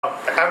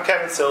I'm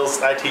Kevin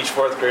Sills. I teach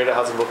 4th grade at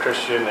Hudsonville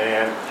Christian,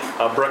 and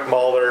Brooke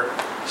Mulder,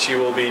 she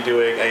will be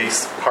doing a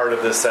part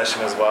of this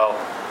session as well.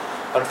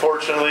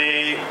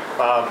 Unfortunately,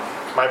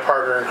 my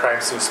partner in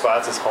crime, Sue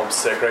Spotts, is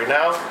homesick right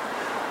now.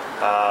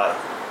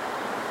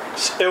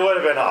 It would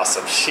have been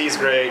awesome. She's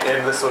great,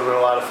 and this would have been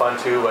a lot of fun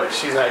too, but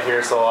she's not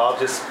here, so I'll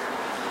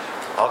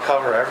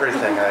cover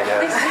everything, I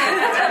guess.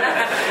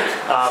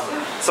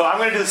 So I'm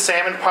going to do the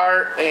salmon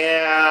part,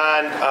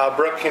 and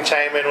Brooke can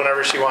chime in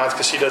whenever she wants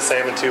because she does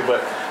salmon too,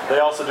 but they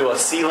also do a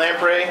sea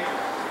lamprey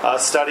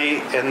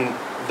study in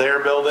their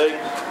building.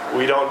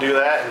 We don't do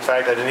that. In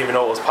fact, I didn't even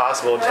know it was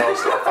possible until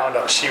I found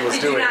out she was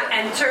doing it. Did you not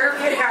enter?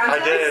 I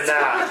did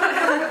not.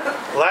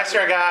 Last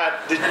year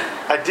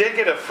I did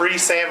get a free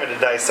salmon to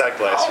dissect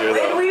last year,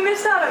 though. And we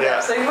missed out on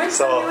that. So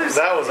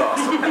that was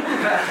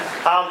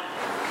awesome.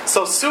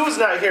 So Sue's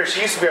not here.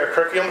 She used to be our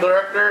curriculum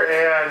director,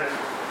 and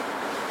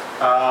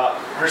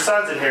her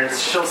son's in here.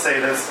 She'll say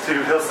this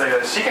too. He'll say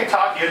this. She can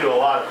talk you into a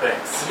lot of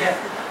things. Yeah.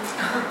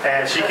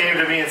 And she came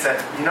to me and said,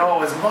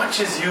 as much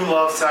as you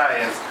love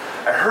science,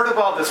 I heard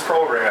about this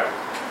program.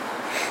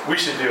 We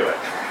should do it.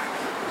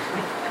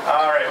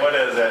 All right, what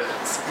is it?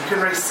 You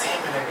can raise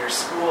salmon in your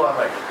school. I'm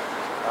like,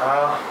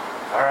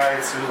 all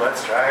right, Sue,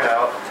 let's try it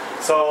out.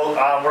 So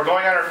we're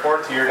going on our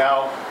 4th year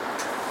now.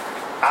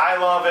 I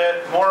love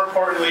it. More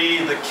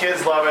importantly, the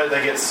kids love it.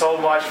 They get so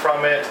much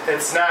from it.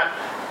 It's not,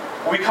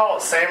 we call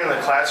it salmon in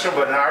the classroom,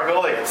 but in our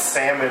building, it's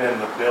salmon in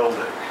the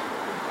building.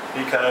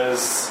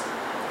 Because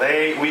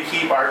we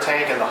keep our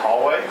tank in the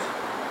hallway.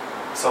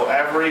 So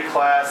every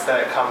class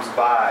that comes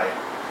by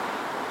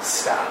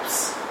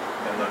stops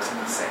and looks at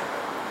the salmon.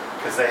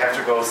 Because they have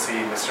to go see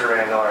Mr.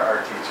 Randall,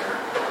 our teacher.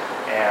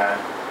 And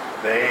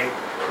they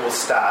will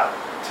stop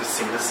to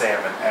see the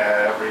salmon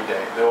every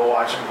day. They will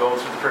watch them go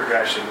through the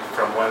progression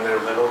from when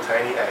they're little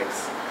tiny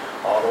eggs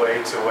all the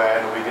way to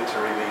when we get to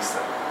release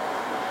them.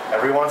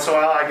 Every once in a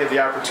while I get the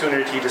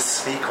opportunity to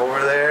sneak over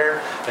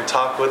there and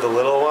talk with the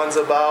little ones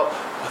about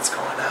what's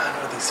going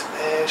on with these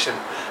fish, and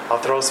I'll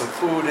throw some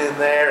food in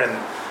there and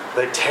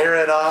they tear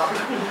it up,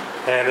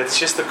 and it's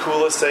just the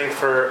coolest thing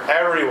for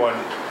everyone.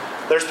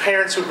 There's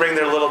parents who bring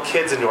their little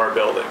kids into our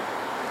building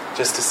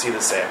just to see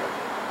the salmon.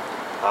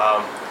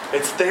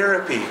 It's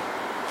therapy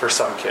for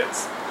some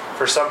kids.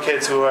 For some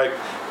kids who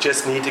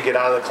just need to get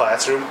out of the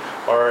classroom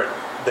or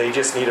they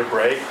just need a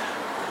break,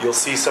 you'll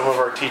see some of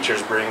our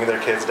teachers bringing their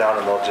kids down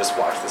and they'll just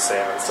watch the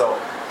salmon. So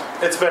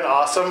it's been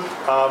awesome.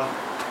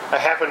 I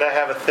happen to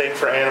have a thing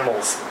for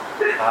animals.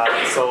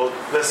 So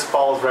this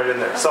falls right in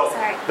there. So,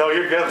 no,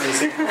 you're good,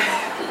 Lacey.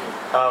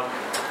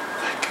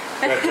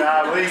 Good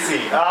job,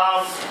 Lacey.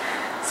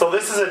 So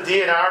this is a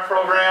DNR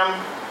program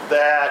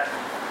that,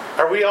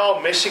 are we all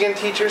Michigan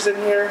teachers in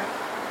here?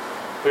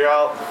 We're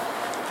all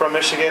from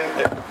Michigan?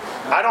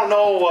 I don't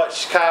know what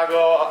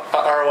Chicago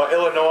or what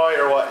Illinois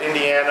or what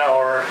Indiana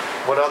or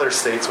what other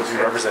states would be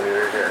represented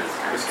here.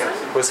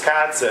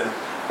 Wisconsin.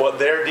 What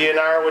their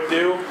DNR would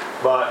do,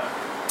 but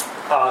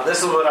this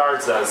is what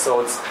ours does. So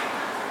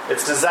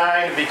it's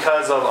designed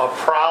because of a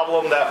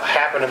problem that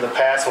happened in the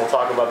past. We'll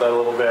talk about that a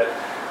little bit.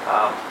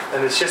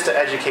 And it's just to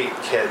educate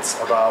kids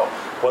about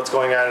what's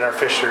going on in our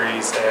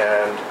fisheries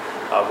and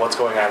what's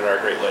going on in our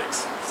Great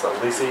Lakes. So,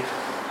 Lacey?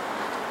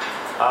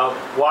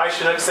 Why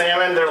Chinook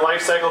salmon? Their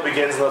life cycle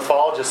begins in the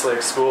fall, just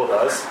like school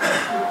does.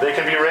 They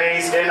can be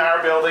raised in our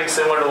building,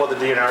 similar to what the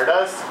DNR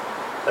does.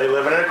 They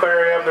live in an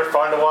aquarium, they're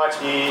fun to watch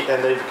eat,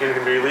 and they can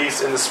be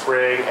released in the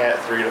spring at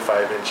 3 to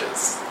 5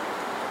 inches.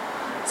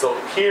 So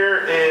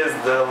here is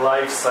the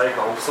life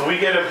cycle. So we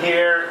get them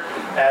here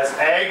as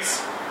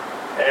eggs,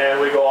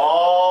 and we go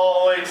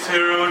all the way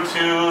through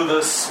to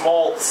the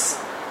smolts,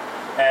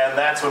 and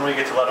that's when we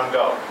get to let them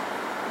go.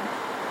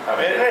 I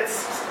mean,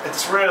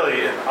 it's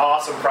really an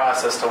awesome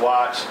process to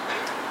watch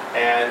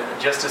and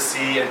just to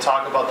see and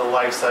talk about the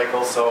life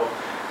cycle. So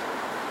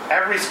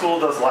every school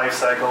does life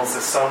cycles.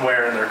 It's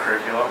somewhere in their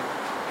curriculum.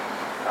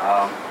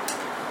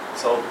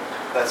 So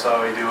that's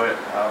why we do it.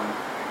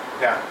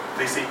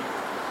 Lacey?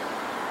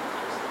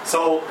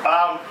 So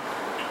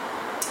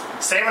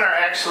salmon are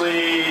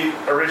actually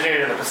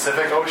originated in the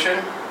Pacific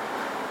Ocean.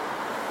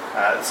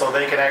 So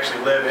they can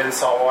actually live in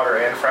saltwater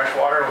and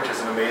freshwater, which is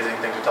an amazing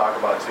thing to talk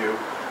about too.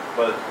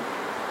 But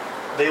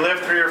they live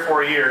 3 or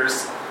 4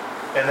 years,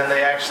 and then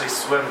they actually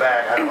swim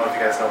back. I don't know if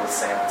you guys know the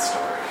salmon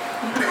story.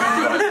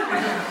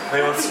 But they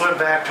will swim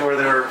back to where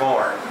they were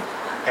born,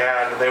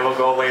 and they will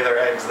go lay their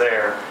eggs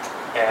there,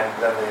 and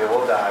then they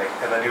will die,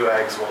 and the new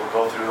eggs will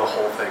go through the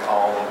whole thing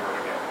all over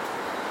again.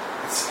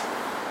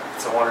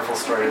 It's a wonderful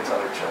story to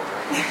tell your children.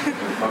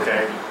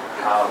 Okay?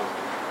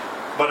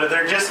 But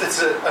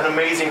it's an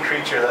amazing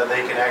creature that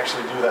they can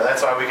actually do that.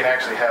 That's why we can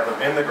actually have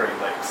them in the Great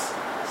Lakes.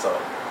 So,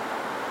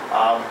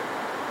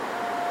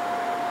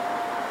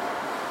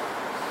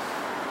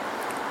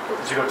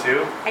 did you go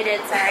too? I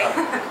did, sorry.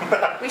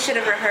 We should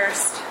have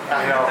rehearsed.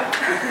 I know.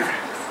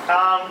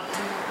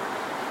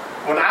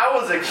 When I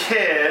was a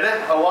kid,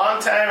 a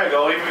long time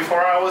ago, even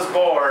before I was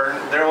born,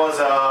 there was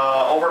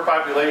a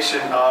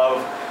overpopulation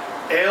of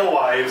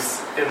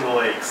alewives in the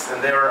lakes,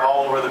 and they were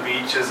all over the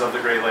beaches of the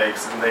Great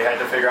Lakes, and they had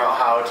to figure out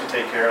how to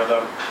take care of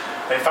them.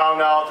 They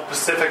found out the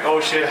Pacific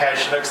Ocean had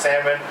Chinook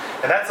salmon,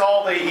 and that's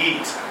all they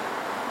eat.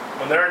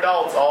 When they're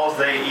adults, all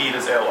they eat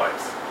is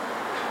alewives.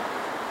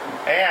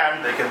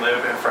 And they can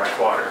live in fresh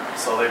water.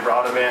 So they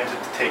brought them in to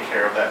take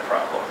care of that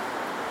problem.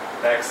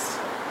 Next.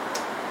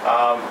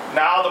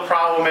 Now the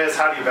problem is,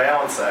 how do you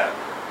balance that?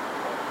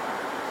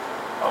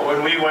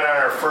 When we went on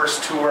our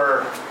first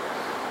tour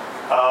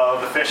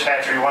of the fish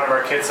hatchery, one of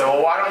our kids said,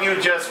 well, why don't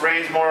you just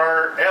raise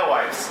more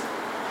alewives?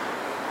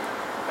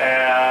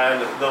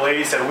 And the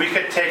lady said, we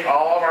could take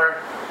all of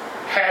our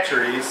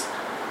hatcheries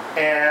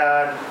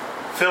and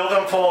fill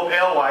them full of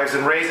alewives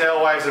and raise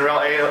alewives and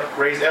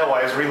raise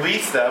alewives,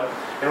 release them,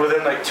 and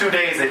within like 2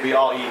 days they'd be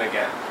all eaten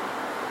again.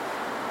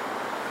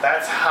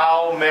 That's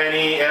how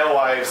many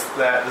alewives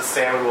that the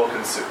salmon will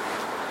consume.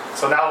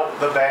 So now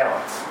the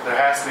balance. There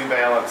has to be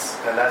balance,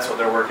 and that's what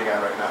they're working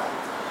on right now.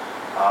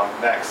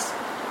 Next.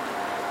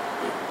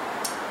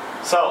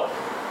 So,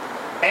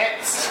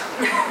 ants.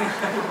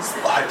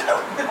 Slide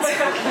down.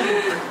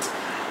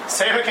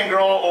 Salmon can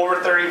grow over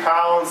 30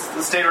 pounds.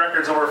 The state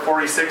record's over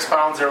 46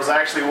 pounds. There was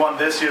actually one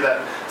this year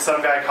that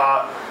some guy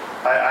caught.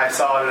 I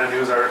saw it in a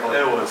news article.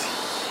 It was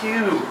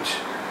huge.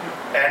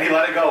 And he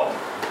let it go.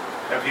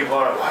 And people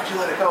are like, why'd you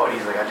let it go? And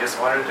he's like, I just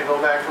wanted it to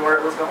go back to where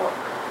it was going.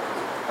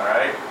 All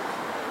right.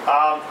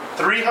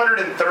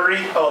 330,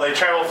 they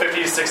travel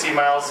 50 to 60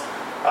 miles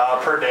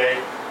per day.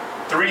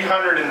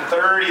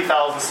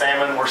 330,000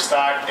 salmon were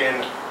stocked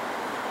in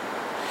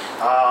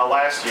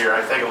last year.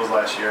 I think it was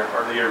last year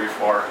or the year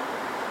before.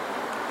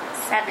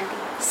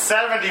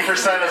 70%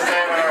 of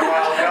salmon are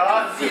wild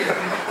caught.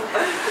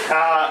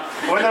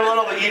 When they're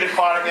little, they eat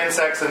aquatic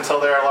insects until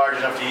they are large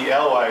enough to eat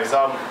alewives.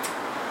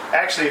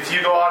 Actually, if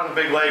you go out in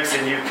the big lakes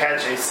and you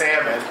catch a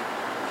salmon,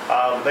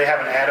 they have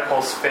an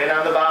adipose fin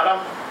on the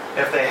bottom.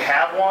 If they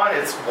have one,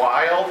 it's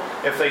wild.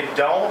 If they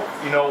don't,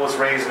 you know it was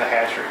raised in a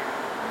hatchery.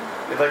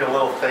 It's like a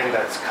little thing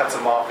that cuts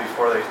them off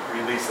before they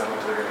release them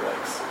into the Great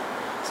Lakes.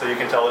 So you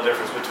can tell the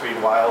difference between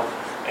wild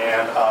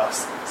and a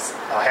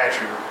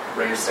hatchery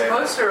raised salmon.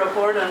 You're supposed to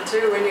report them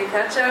too when you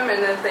catch them, and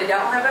if they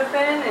don't have a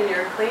fin and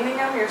you're cleaning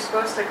them, you're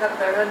supposed to cut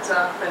their heads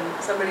off, and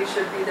somebody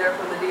should be there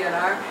from the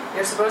DNR.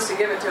 You're supposed to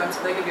give it to them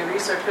so they can do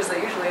research, because they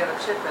usually have a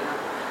chip in them.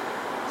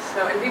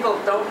 So, and people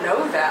don't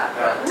know that.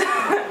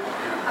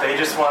 They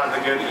just want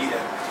the good eating.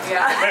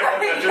 Yeah.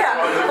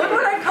 Look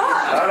what I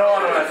caught. I don't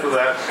want to mess with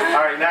that. All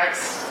right,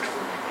 next.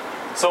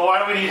 So why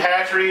do we need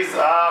hatcheries?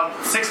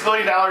 $6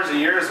 billion a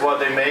year is what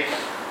they make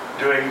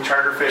doing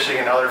charter fishing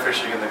and other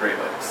fishing in the Great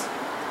Lakes.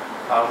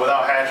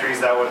 Without hatcheries,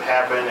 that wouldn't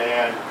happen,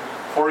 and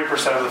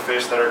 40% of the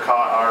fish that are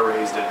caught are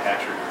raised in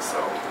hatcheries. So,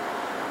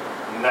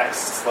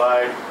 next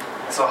slide.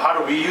 So how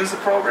do we use the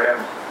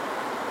program?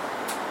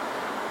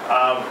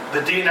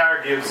 The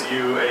DNR gives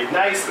you a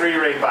nice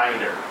 3-ring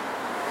binder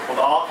with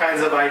all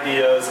kinds of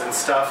ideas and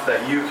stuff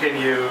that you can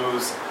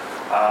use.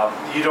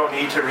 You don't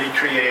need to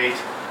recreate.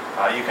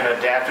 You can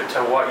adapt it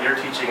to what you're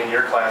teaching in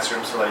your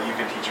classroom so that you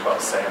can teach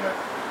about salmon.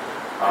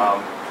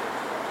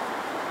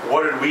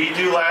 What did we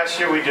do last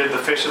year? We did the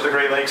Fish of the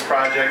Great Lakes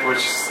project,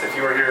 which, if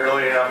you were here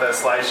earlier enough, that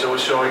slideshow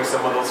was showing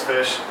some of those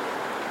fish.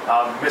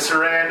 Mr.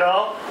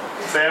 Randall,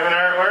 salmon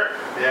artwork,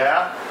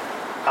 yeah.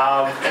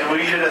 And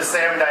we did a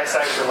salmon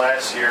dissection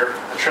last year,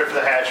 a trip to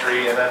the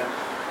hatchery, and then,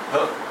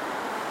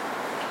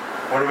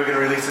 when are we going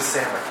to release the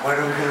salmon? When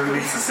are we going to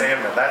release the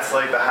salmon? That's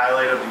like the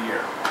highlight of the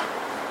year.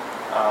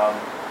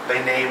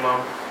 They name them.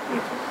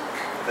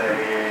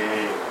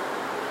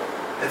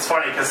 It's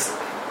funny because,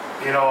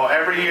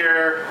 every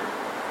year,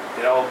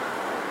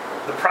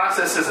 the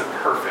process isn't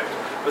perfect.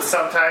 But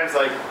sometimes,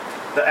 like,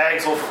 the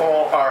eggs will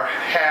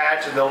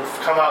hatch and they'll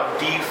come out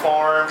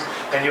deformed,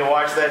 and you'll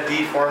watch that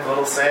deformed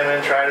little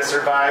salmon try to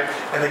survive,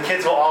 and the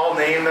kids will all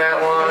name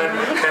that one,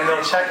 and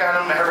they'll check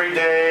on them every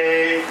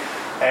day,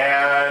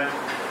 and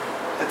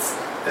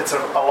it's a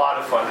lot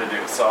of fun to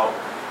do. So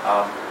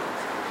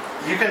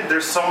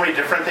there's so many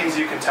different things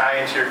you can tie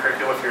into your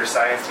curriculum if you're a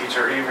science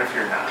teacher, or even if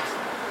you're not.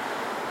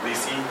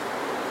 Lisi?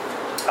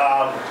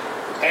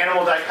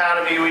 Animal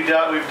dichotomy we've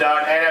done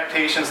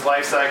adaptations,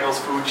 life cycles,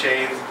 food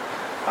chains.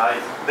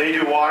 They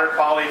do water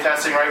quality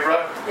testing, right,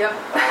 Brooke? Yep.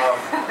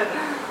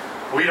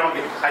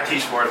 I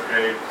teach 4th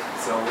grade,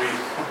 so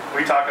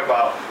we talk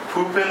about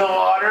poop in the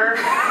water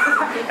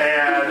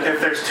and if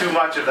there's too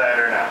much of that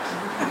or not.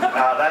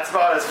 That's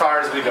about as far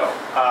as we go.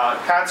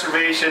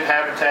 Conservation,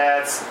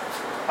 habitats.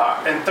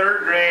 In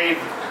 3rd grade,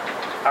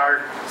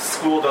 our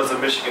school does a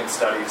Michigan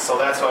study, so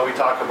that's why we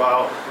talk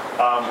about,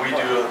 we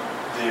do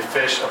the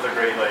fish of the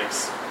Great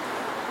Lakes.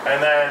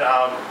 And then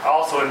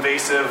also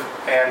invasive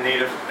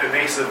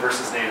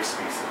versus native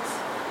species.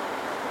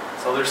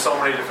 So there's so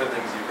many different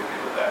things you can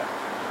do with that.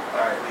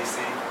 All right,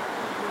 Lisi.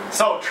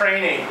 So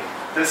training.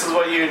 This is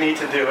what you need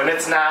to do, and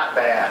it's not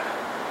bad.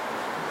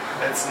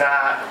 It's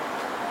not.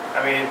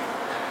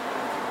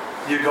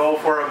 You go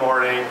for a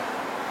morning.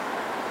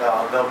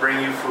 They'll bring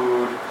you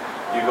food.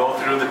 You go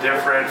through the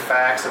different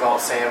facts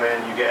about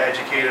salmon. You get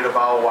educated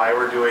about why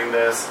we're doing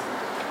this,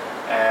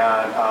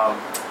 and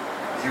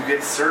you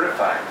get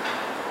certified.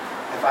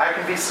 If I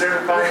can be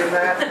certified in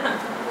that,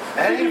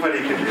 anybody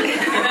can do it.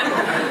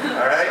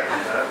 All right?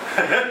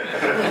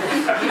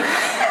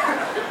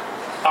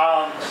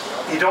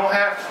 You don't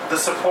have the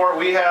support.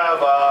 We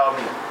have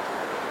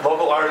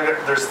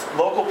there's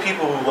local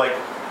people who like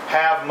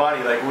have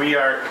money. Like we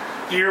are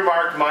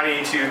earmarked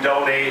money to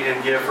donate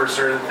and give for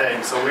certain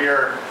things. So we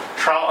are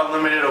Trout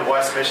Unlimited of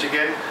West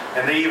Michigan,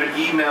 and they even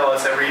email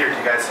us every year. Do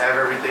you guys have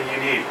everything you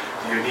need?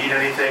 Do you need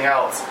anything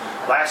else?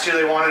 Last year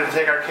they wanted to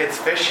take our kids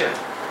fishing,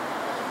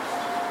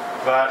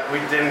 but we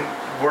didn't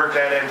work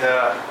that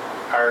into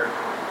our.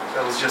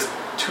 It was just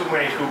too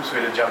many hoops we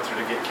had to jump through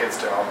to get kids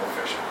to go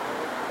fishing.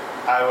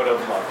 I would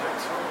have loved it,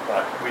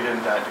 but we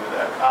did not do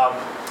that.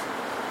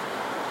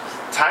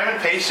 Time and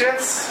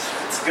patience.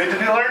 It's good to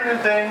be learning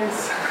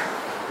things.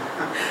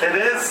 It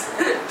is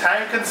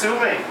time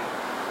consuming.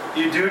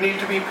 You do need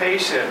to be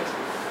patient.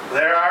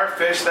 There are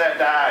fish that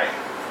die.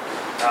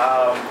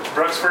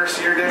 Brooke's first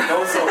year didn't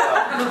go so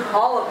well.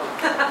 All of them.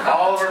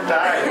 All of them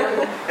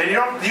died. And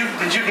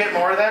did you get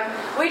more then?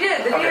 We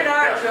did. The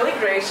DNR was really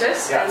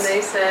gracious, and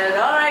they said,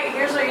 all right,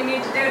 here's what you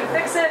need to do to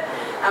fix it.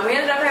 We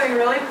ended up having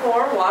really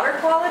poor water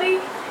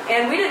quality,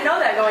 and we didn't know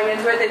that going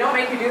into it. They don't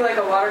make you do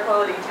like a water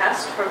quality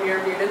test from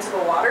your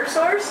municipal water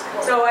source.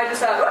 So I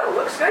just thought, oh, it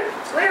looks good.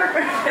 It's clear.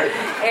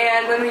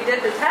 And when we did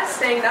the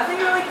testing,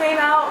 nothing really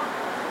came out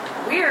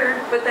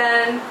weird, but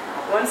then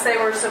once they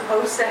were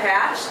supposed to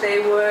hatch, they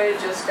would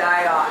just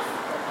die off.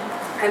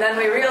 And then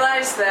we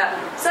realized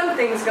that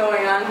something's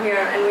going on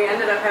here, and we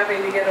ended up having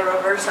to get a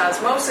reverse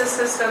osmosis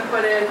system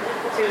put in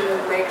to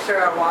make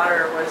sure our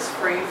water was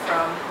free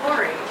from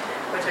chlorine,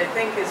 which I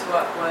think is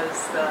what was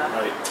the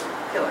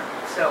killer.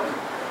 So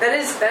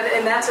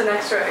and that's an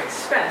extra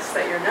expense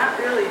that you're not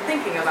really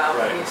thinking about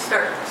when you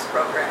start this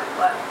program.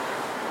 But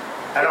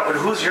I don't.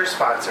 Who's your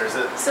sponsor? Is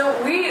it? So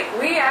we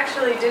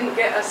actually didn't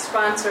get a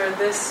sponsor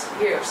this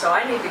year, so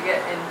I need to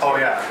get into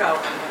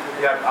trout.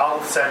 Yeah,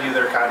 I'll send you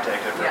their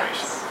contact information.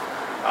 Yes.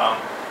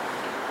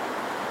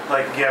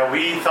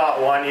 We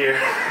thought one year.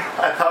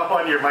 I thought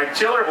one year my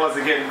chiller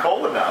wasn't getting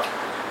cold enough.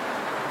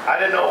 I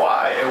didn't know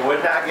why. It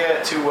would not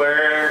get to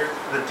where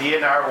the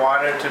DNR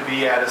wanted to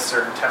be at a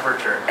certain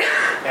temperature,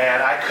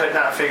 and I could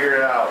not figure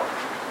it out.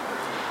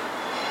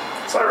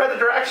 So I read the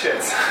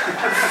directions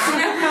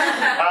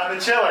on the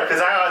chiller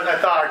because I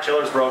thought our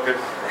chiller's broken.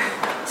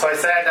 So I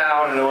sat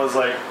down and it was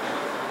like,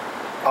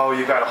 oh,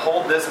 you got to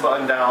hold this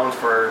button down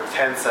for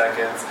 10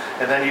 seconds,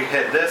 and then you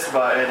hit this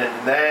button,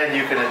 and then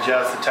you can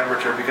adjust the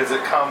temperature because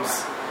it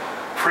comes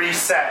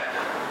preset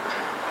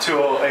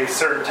to a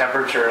certain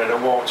temperature, and it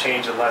won't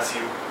change unless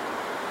you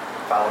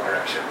follow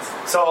directions.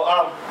 So,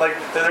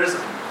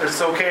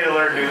 it's okay to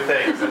learn new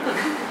things. And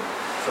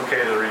it's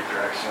okay to read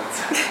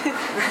directions.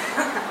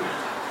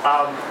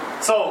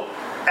 So,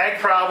 egg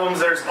problems.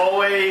 There's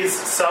always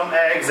some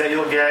eggs that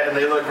you'll get, and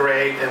they look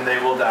great, and they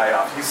will die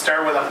off. You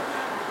start with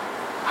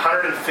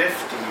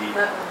 150.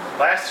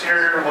 Last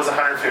year was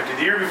 150.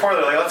 The year before,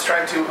 they're like, let's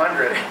try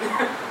 200.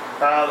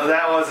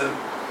 That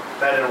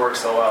didn't work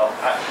so well.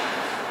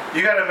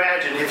 You got to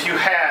imagine, if you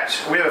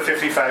hatch, we have a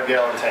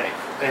 55-gallon tank,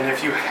 and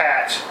if you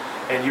hatch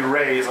and you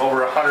raise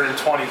over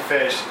 120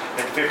 fish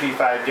in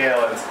 55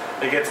 gallons,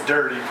 it gets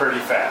dirty pretty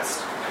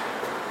fast.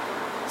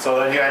 So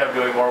then you end up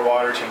doing more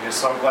water changes.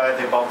 So I'm glad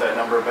they bumped that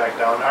number back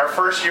down. Our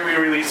first year we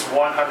released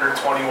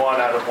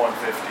 121 out of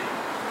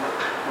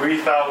 150. We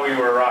thought we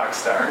were rock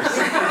stars.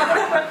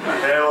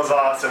 It was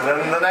awesome.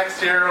 Then the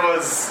next year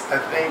was, I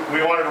think,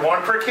 we wanted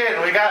one per kid,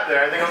 and we got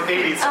there. I think it was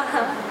 80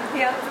 something.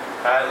 Yep.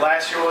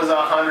 Last year was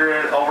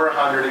 100, over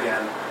 100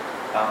 again.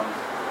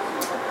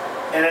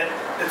 And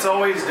it's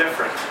always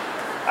different.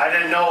 I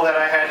didn't know that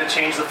I had to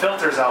change the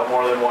filters out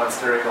more than once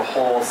during the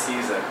whole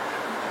season.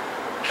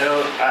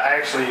 I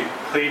actually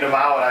cleaned them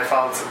out, and I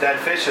found some dead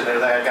fish in there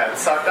that had gotten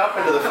sucked up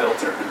into the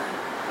filter.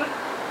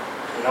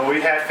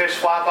 We had fish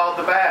flop out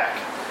the back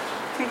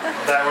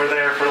that were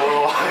there for a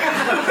little while.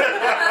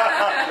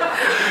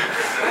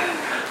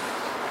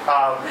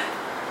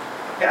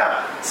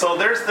 So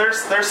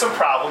there's some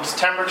problems.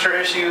 Temperature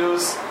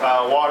issues,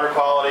 water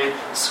quality,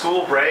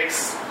 school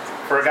breaks.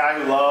 For a guy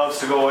who loves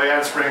to go away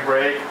on spring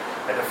break,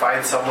 and to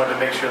find someone to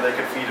make sure they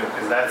can feed him,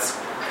 because that's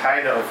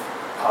kind of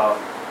a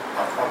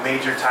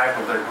major time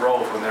of their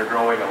growth when they're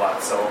growing a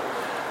lot. So,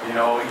 you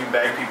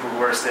beg people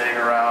who are staying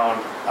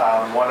around.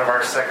 One of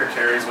our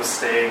secretaries was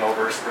staying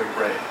over spring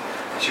break.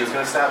 And she was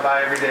going to stop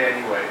by every day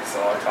anyway,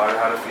 so I taught her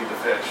how to feed the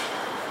fish.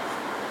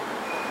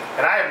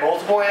 And I have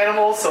multiple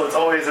animals, so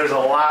there's a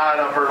lot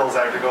of hurdles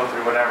I have to go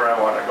through whenever I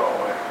want to go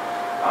away.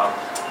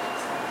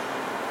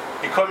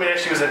 Equipment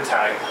issues and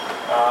time.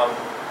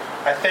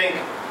 I think,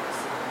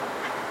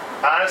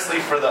 honestly,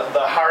 for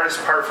the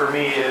hardest part for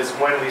me is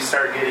when we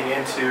start getting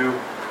into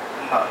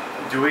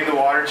doing the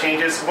water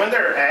changes. When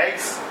they're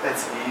eggs,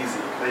 it's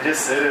easy. They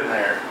just sit in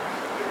there.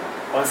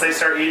 Once they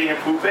start eating and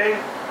pooping,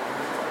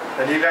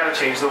 then you got to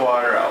change the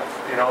water out.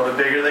 The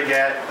bigger they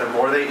get, the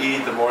more they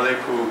eat, the more they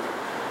poop.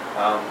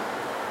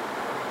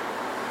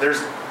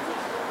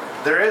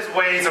 there is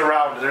ways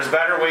around it. There's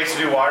better ways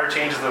to do water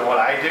changes than what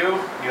I do.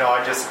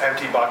 I just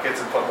empty buckets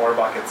and put more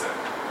buckets in.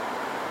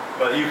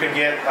 But you can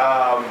get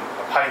a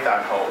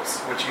Python hose,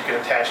 which you can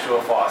attach to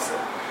a faucet.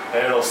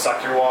 And it'll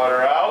suck your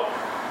water out,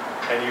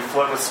 and you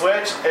flip a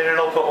switch, and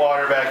it'll put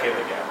water back in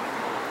again.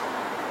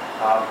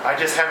 I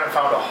just haven't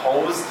found a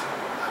hose.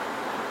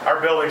 Our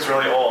building's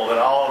really old, and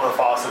all of the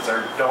faucets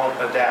don't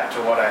adapt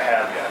to what I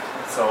have yet.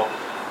 So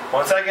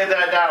once I get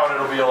that down,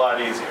 it'll be a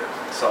lot easier.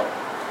 So,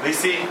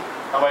 Lacey,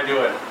 how am I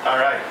doing? All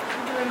right.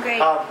 Doing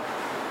great.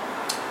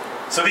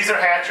 So these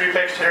are hatchery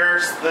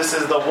pictures. This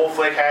is the Wolf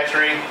Lake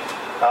hatchery.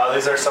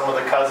 These are some of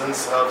the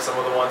cousins of some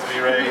of the ones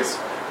we raise,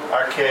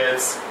 our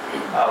kids.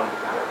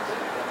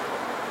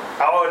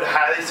 I would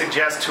highly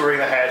suggest touring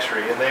the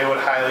hatchery, and they would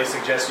highly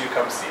suggest you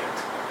come see it.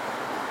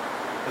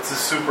 It's a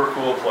super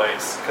cool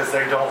place because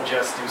they don't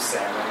just do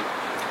salmon.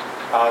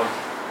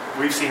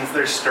 We've seen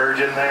there's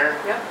sturgeon there.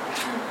 Yep.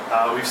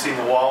 We've seen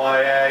the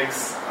walleye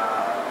eggs,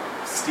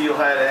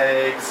 steelhead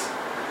eggs,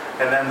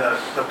 and then the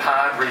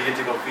pond where you get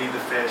to go feed the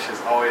fish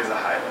is always a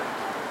highlight.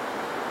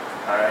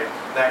 All right,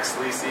 next,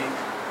 Lacey.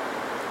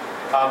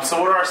 So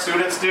what do our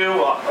students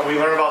do? We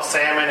learn about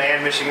salmon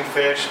and Michigan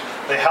fish.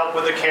 They help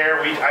with the care.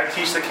 I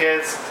teach the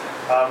kids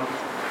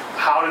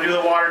how to do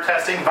the water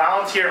testing.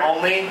 Volunteer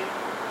only.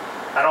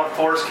 I don't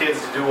force kids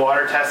to do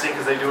water testing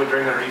because they do it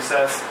during the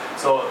recess.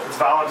 So it's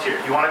volunteer.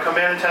 You want to come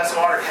in and test the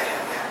water?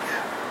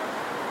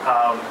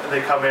 Yeah.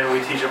 They come in and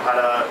we teach them how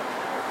to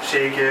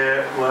shake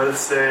it, let it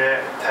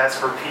sit, test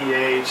for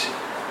pH,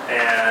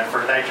 and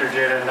for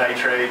nitrogen and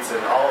nitrates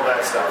and all of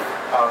that stuff.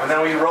 And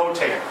then we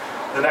rotate.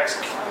 The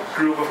next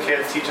group of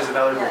kids teaches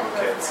another group of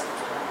kids.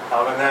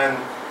 And then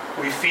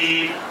we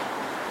feed.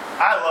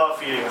 I love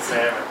feeding the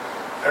salmon.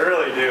 I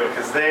really do,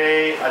 because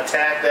they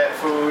attack that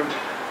food.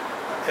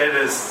 It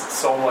is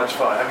so much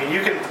fun. I mean,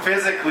 you can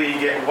physically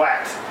get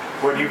wet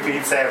when you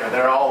feed salmon.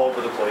 They're all over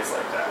the place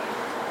like that.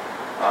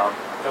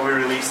 And we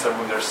release them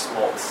when they're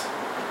smolts.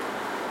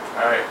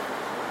 All right.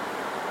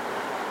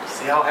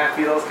 See how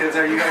happy those kids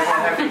are? You guys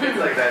want happy kids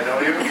like that,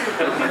 don't you?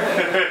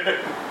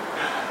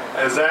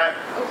 Is that?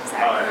 Oh,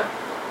 sorry. Oh, yeah.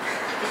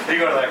 You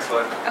go to the next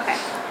one. Okay.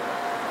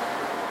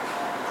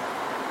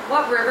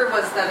 What river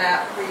was that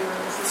at for you?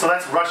 So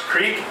that's Rush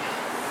Creek.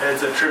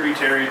 It's a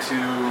tributary to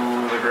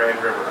the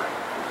Grand River,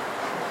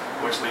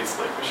 which leads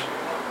to Lake Michigan.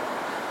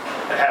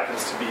 It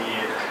happens to be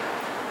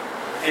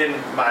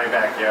in my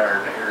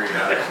backyard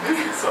area,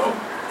 so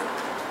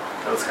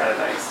that was kind of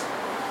nice.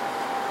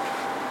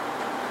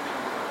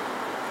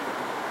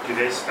 Do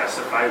they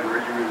specify where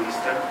you release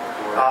them?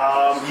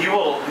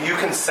 You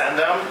can send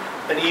them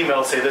an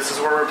email, say this is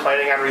where we're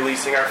planning on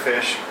releasing our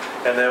fish,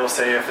 and they will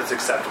say if it's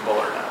acceptable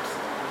or not.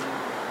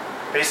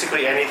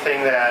 Basically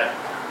anything that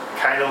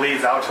kind of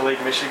leads out to Lake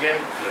Michigan.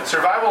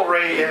 Survival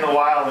rate in the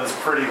wild is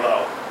pretty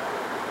low.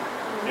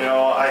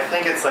 I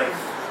think it's like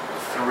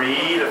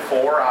 3 to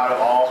 4 out of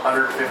all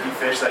 150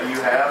 fish that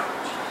you have,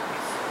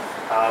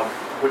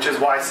 which is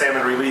why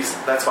salmon release,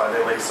 that's why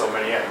they lay so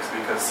many eggs,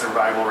 because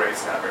survival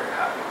rate's not very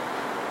high.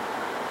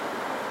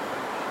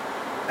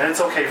 And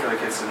it's okay for the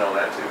kids to know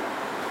that too.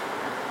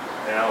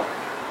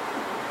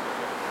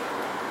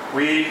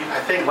 I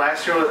think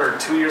last year or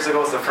 2 years ago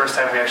was the first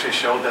time we actually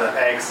showed the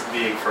eggs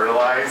being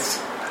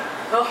fertilized.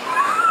 Oh.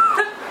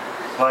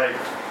 Like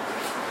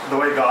the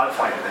way God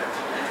planned it.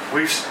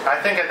 I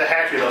think at the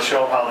hatchery they'll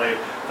show how they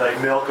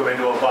milk them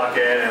into a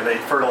bucket and they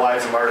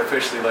fertilize them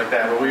artificially like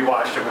that. But we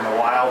watched them in the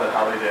wild and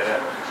how they did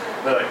it.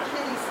 They're like,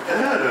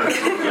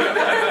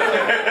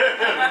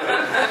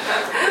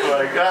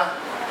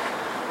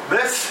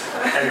 this?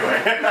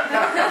 Anyway.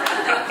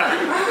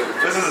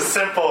 This is a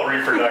simple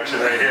reproduction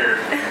right here.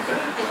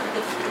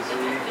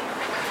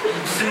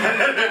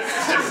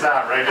 It's just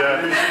not right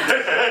there.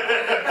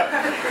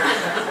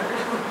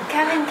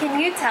 Kevin, can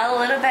you tell a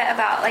little bit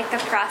about the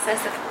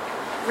process of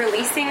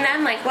releasing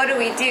them? What do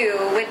we do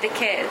with the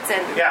kids?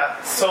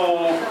 Yeah,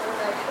 so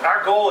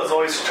our goal is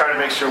always to try to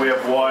make sure we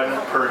have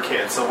one per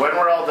kid. So when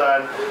we're all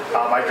done,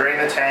 I drain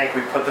the tank,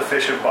 we put the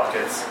fish in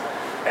buckets,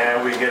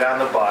 and we get on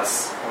the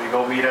bus. We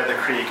go meet at the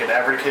creek, and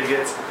every kid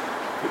gets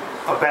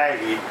a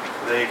baggie.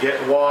 They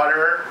get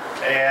water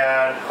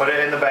and put it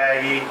in the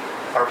baggie,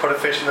 or put a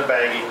fish in the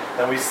baggie.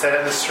 Then we set it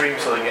in the stream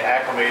so they get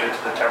acclimated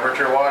to the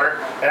temperature water.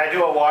 And I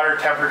do a water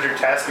temperature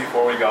test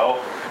before we go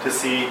to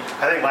see,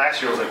 I think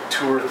last year was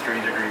 2 or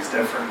 3 degrees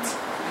difference.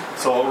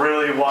 So it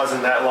really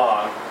wasn't that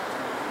long.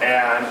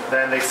 And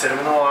then they sit them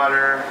in the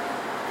water,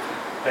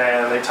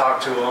 and they talk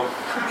to them.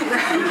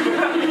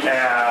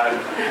 And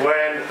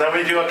then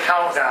we do a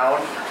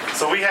countdown.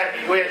 So we had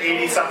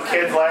 80-some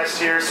kids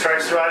last year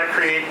stretched throughout a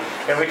creek,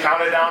 and we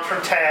counted down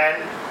from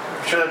 10.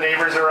 I'm sure the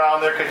neighbors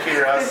around there could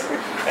hear us.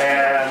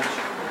 And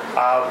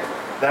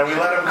then we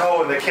let them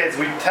go, and the kids,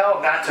 we tell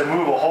them not to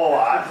move a whole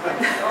lot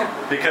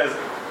because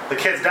the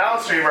kids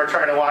downstream are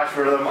trying to watch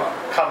for them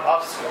come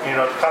up,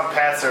 come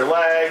past their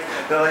leg.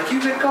 They're like, you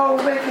can go,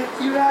 make it,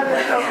 you got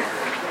it.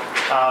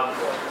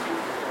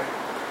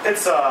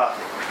 It's a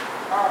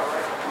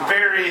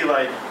very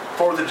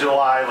 4th of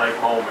July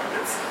moment.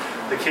 It's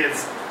the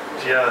kids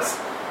just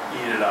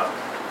eat it up.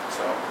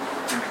 So,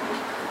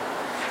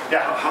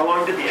 yeah. How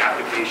long did the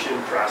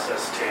application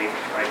process take?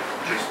 Like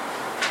just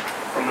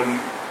from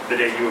the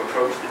day you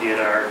approached the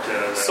DNR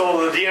to...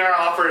 So the DNR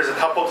offers a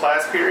couple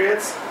class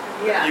periods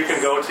Yes. you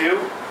can go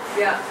to,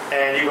 Yeah.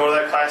 and you go to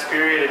that class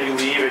period and you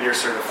leave and you're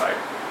certified.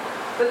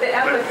 But the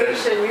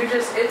application, I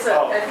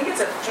think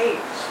it's a page.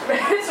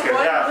 It's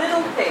one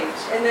little page,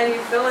 and then you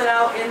fill it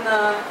out in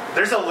the...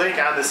 There's a link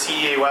on the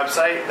CEA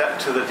website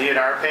to the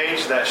DNR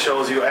page that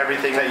shows you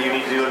everything that you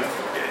need to do, and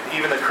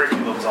even the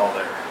curriculum's all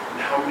there.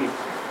 And how many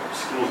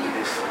schools do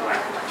they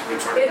select?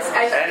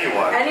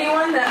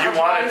 Anyone that you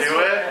want to do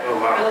it. Oh,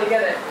 wow. Really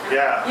get it.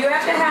 Yeah. You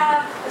have to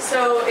have,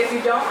 so if you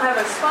don't have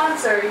a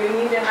sponsor, you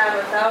need to have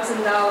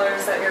 $1,000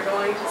 that you're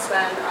going to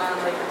spend on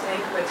like the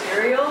tank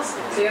materials.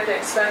 So you have to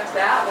expect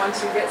that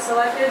once you get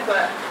selected,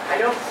 but I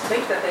don't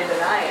think that they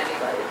deny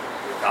anybody.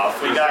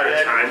 If we got a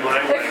it.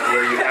 timeline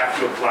where you have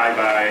to apply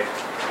by...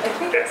 I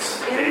think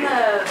it's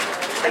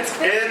It's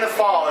in the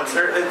fall. It's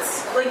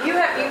like you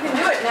can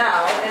do it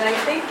now, and I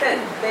think that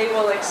they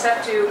will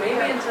accept you maybe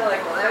until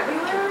like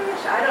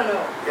February-ish. I don't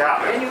know. Yeah.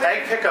 Anyway.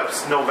 Egg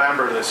pickup's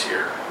November this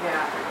year.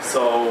 Yeah.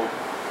 So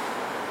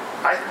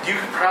you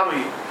could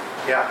probably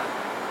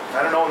I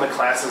don't know when the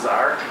classes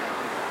are.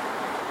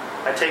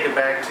 I take it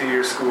back to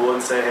your school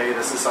and say, hey,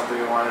 this is something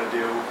we want to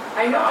do.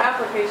 I know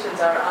applications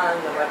are on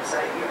the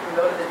website. You can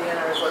go to the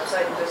DNR's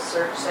website and just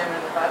search Salmon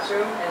in the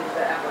Classroom, and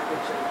the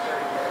applications are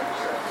right there.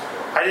 So.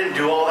 I didn't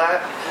do all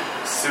that.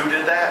 Sue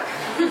did that.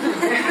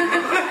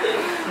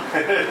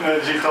 And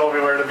then she told me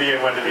where to be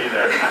and when to be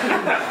there.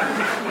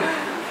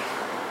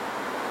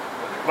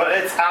 But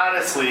I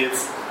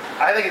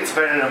think it's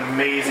been an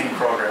amazing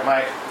program.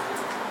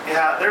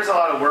 There's a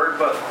lot of work,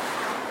 but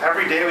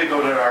every day we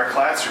go to our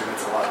classroom,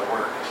 it's a lot of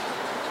work.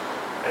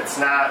 It's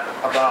not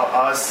about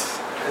us,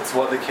 it's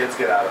what the kids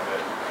get out of it.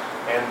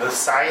 And the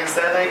science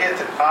that they get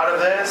out of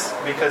this,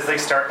 because they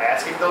start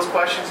asking those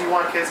questions you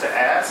want kids to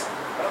ask,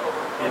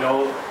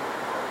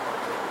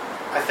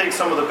 I think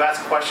some of the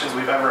best questions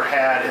we've ever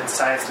had in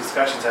science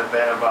discussions have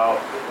been about,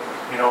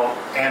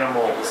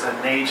 animals and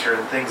nature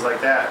and things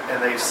like that.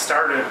 And they've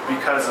started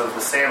because of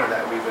the salmon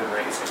that we've been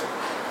raising.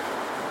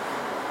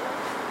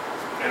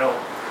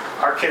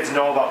 Our kids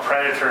know about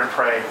predator and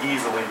prey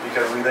easily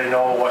because they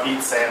know what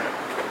eats salmon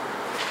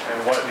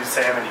and what do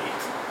salmon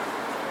eat.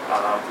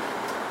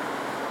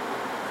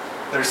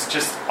 There's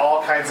just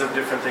all kinds of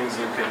different things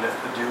you can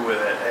do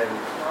with it, and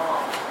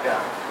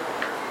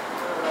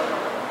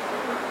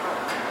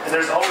and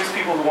there's always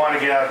people who want to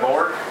get on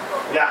board.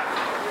 Yeah.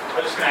 I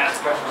was just going to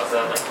ask a question about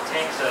the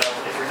tanks.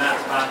 If you're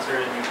not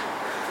sponsored and you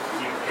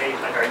pay,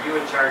 are you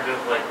in charge of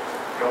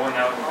going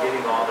out and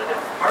getting all the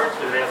different parts,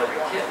 or do they have a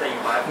kit that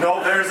you buy? No,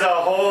 there's a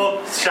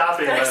whole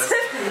shopping list.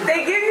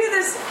 They give you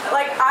this,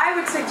 I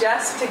would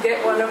suggest to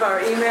get one of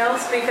our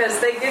emails because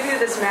they give you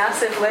this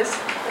massive list,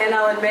 and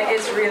I'll admit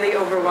it's really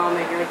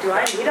overwhelming. You're like, do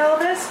I need all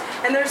this?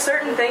 And there's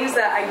certain things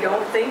that I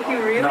don't think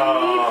you really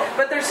need,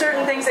 but there's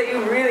certain things that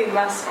you really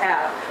must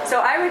have.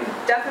 So I would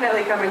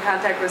definitely come in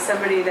contact with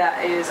somebody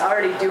that is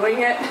already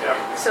doing it,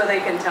 so they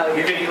can tell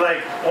you.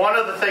 One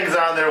of the things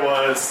on there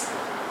was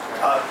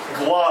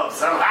gloves.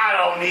 I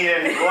don't need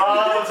any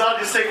gloves. I'll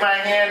just stick my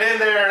hand in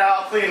there and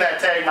I'll clean that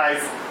tank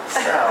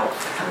myself.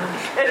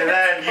 And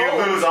then you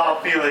lose all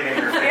feeling in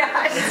your fingers.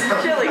 Yeah,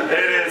 it's chilly.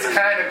 It is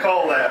kind of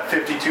cold at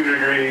 52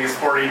 degrees,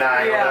 49,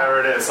 whatever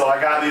it is. So I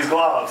got these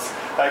gloves.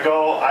 I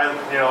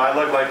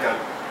look like a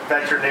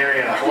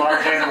veterinarian, a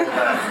large animal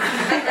vet.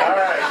 All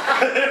right.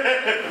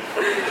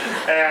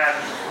 And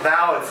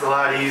now it's a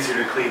lot easier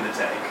to clean the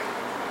tank.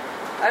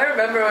 I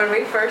remember when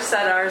we first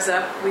set ours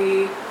up,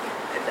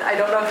 I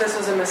don't know if this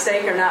was a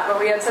mistake or not, but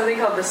we had something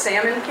called the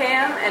salmon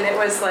cam, and it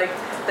was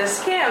this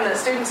cam that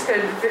students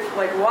could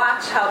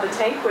watch how the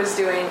tank was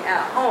doing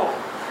at home,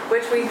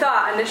 which we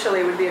thought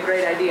initially would be a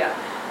great idea.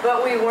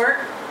 But we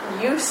weren't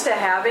used to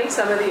having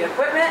some of the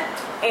equipment,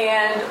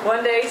 and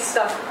one day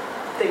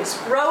things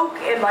broke,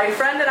 and my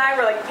friend and I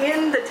were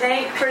in the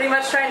tank pretty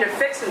much trying to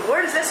fix it.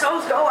 Where does this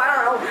hose go? I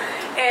don't know.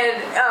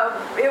 And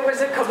it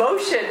was a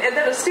commotion, and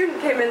then a student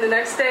came in the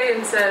next day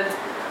and said,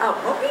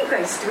 what were you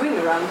guys doing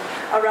around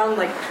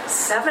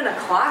 7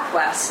 o'clock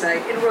last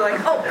night? And we're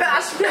like, oh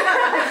gosh, I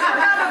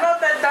forgot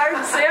about that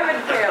darn salmon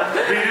cam.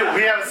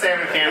 We have a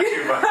salmon cam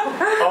too, but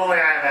only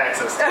I have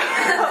access to it.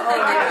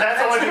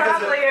 That's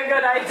probably a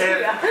good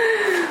idea.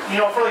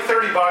 For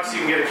 $30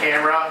 you can get a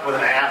camera with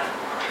an app.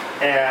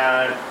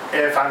 And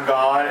if I'm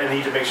gone and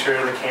need to make sure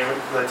the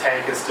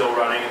tank is still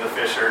running and the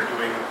fish are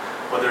doing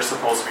what they're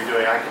supposed to be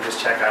doing, I can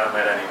just check on them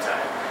at any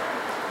time.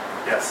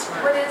 Yes.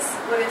 What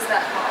is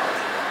that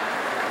called?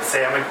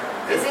 Salmon.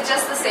 Is it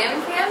just the salmon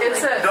cam?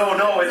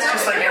 No, it's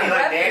just like any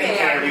nanny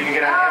cam you can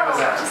get on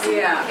Amazon.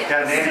 Yeah,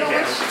 nanny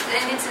cam.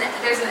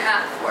 There's an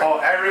app for it.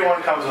 Oh,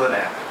 everyone comes with an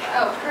app.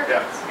 Oh,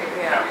 perfect.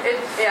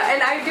 Yeah.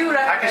 And I do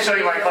recommend. I can show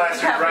you my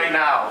classroom right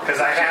now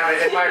because I have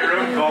it in my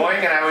room going,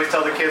 and I always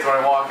tell the kids when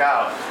I walk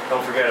out,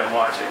 don't forget I'm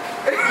watching.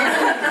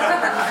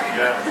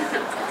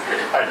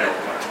 I know.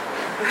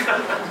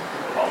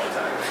 All the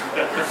time.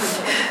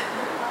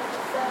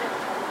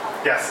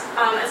 Yes.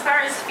 As far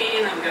as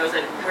feeding them goes,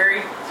 where do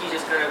you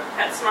just go to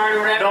PetSmart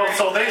or whatever? No,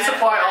 so they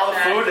supply all the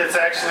food. It's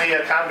actually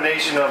a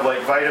combination of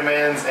like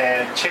vitamins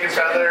and chicken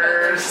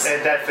feathers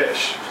and dead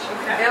fish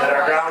that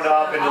are ground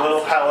up into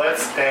little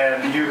pellets,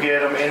 and you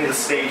get them in the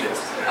stages.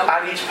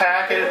 On each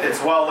packet,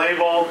 it's well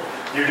labeled.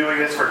 You're doing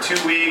this for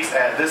 2 weeks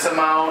at this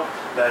amount.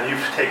 Then you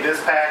take this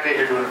packet,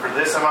 you're doing it for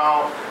this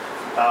amount.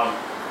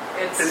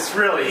 It's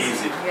really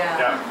easy.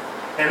 Yeah.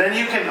 And then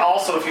you can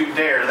also, if you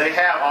dare, they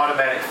have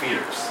automatic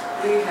feeders.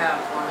 We have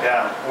one.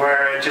 Yeah,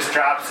 where it just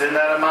drops in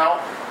that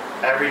amount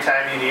every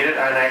time you need it.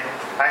 And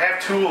I have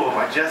 2 of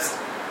them.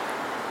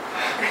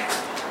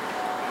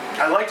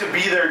 I like to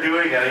be there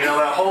doing it. You know,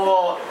 that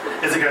whole,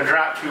 is it going to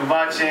drop too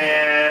much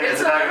in? Is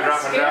it not going to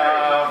drop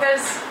enough?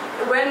 Because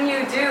when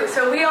you do,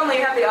 so we only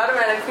have the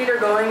automatic feeder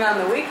going on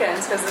the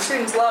weekends because the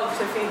students love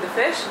to feed the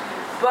fish.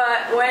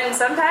 But when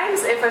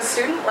sometimes if a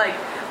student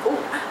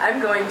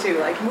I'm going to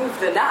move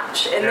the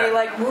notch, and they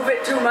move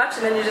it too much,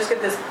 and then you just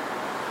get this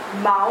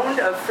mound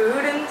of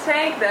food in the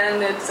tank,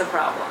 then it's a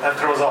problem. That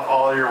throws off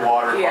all your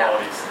water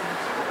qualities.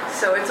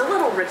 So it's a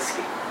little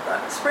risky,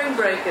 but spring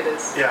break it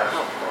is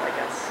helpful, I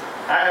guess.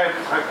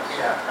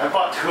 I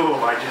bought 2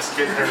 of them. I just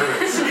get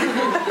nervous.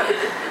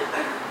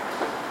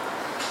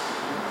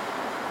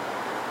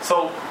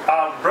 So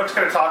Brooke's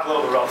going to talk a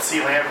little bit about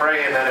sea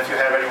lamprey, and then if you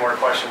have any more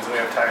questions and we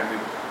have time, we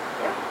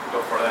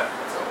go for that.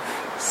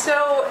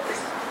 So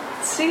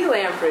sea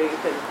lamprey, you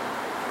can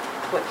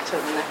click to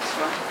the next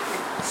one.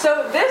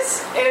 So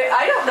this,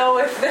 I don't know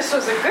if this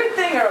was a good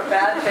thing or a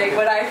bad thing,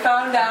 but I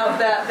found out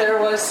that there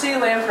was sea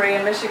lamprey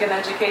in Michigan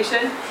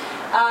education.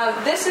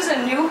 This is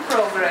a new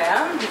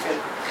program. You can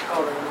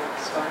go to the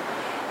next one.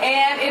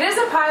 And it is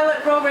a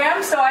pilot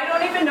program, so I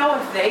don't even know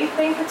if they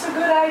think it's a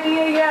good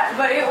idea yet,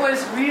 but it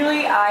was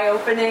really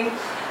eye-opening.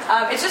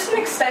 It's just an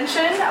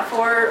extension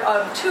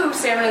to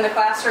Salmon in the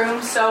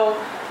Classroom, so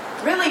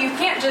really, you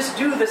can't just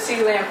do the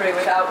sea lamprey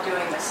without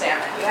doing the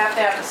salmon. You have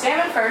to have the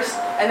salmon first,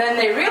 and then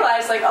they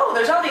realize,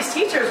 there's all these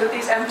teachers with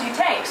these empty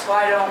tanks.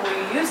 Why don't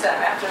we use them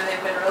after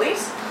they've been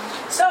released?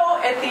 So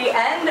at the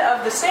end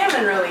of the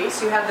salmon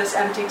release, you have this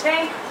empty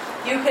tank.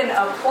 You can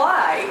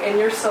apply, and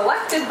you're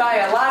selected by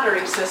a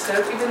lottery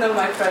system, even though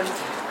my friend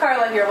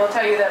Carla here will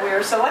tell you that we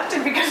were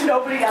selected because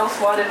nobody else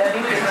wanted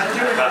anything to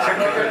do with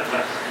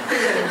it.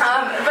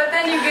 But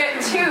then you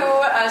get 2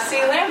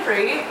 sea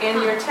lamprey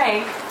in your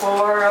tank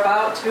for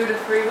about 2 to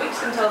 3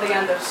 weeks until the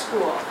end of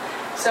school.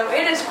 So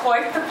it is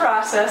quite the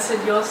process,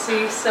 and you'll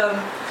see some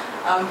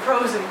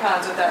pros and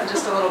cons with that in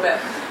just a little bit.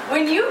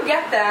 When you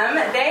get them,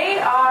 they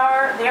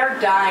are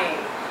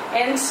dying.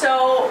 And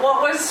so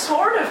what was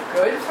sort of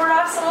good for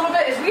us a little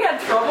bit is we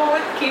had trouble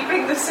with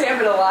keeping the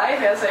salmon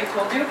alive, as I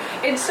told you.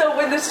 And so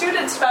when the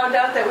students found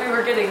out that we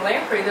were getting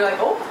lamprey, they're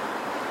like, well,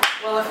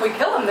 if we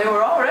kill them, they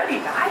were already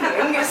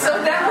dying.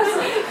 So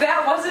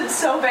that wasn't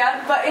so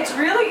bad. But it's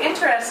really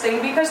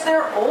interesting because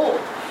they're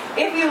old.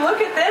 If you look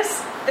at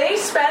this, they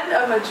spend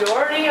a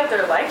majority of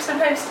their life,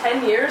 sometimes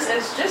 10 years,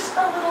 as just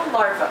a little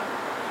larva.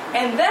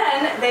 And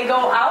then they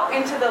go out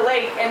into the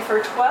lake, and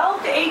for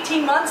 12 to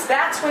 18 months,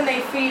 that's when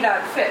they feed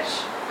on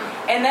fish.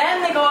 And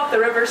then they go up the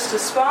rivers to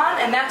spawn,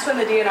 and that's when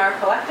the DNR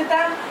collected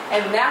them,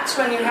 and that's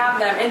when you have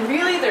them. And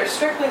really, they're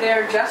strictly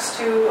there just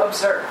to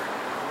observe.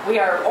 We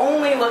are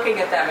only looking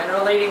at them and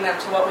relating them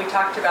to what we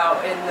talked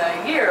about in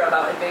the year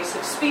about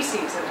invasive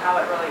species and how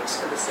it relates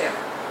to the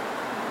salmon.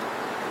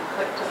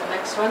 Click to the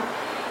next one.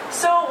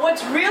 So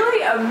what's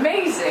really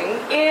amazing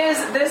is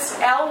this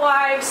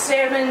alewives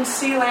salmon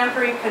sea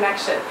lamprey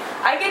connection.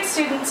 I get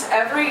students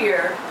every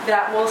year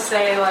that will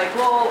say,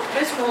 well,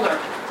 Ms. Mulder,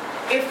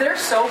 if they're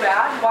so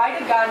bad, why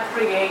did God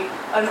create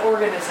an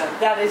organism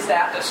that is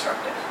that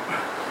destructive?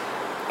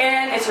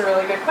 And it's a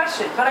really good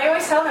question. But I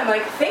always tell them,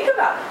 think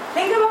about it.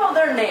 Think about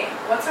their name.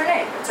 What's their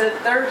name?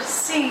 They're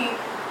sea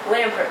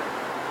lamprey.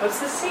 What's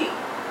the sea?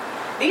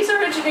 These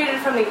originated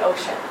from the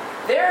ocean.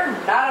 They're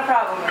not a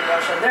problem in the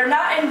ocean. They're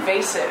not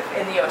invasive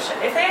in the ocean.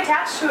 If they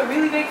attach to a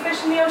really big fish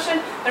in the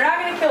ocean, they're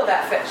not going to kill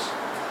that fish.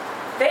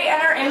 They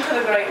enter into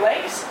the Great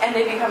Lakes, and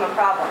they become a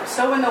problem.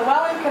 So when the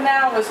Welland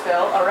Canal was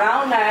built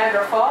around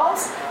Niagara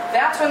Falls,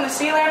 that's when the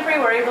sea lamprey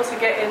were able to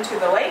get into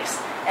the lakes,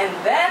 and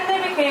then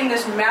they became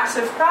this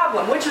massive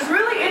problem, which is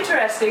really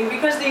interesting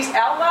because these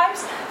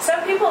alewives,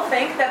 some people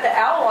think that the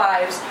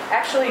alewives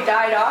actually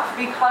died off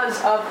because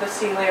of the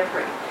sea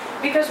lamprey.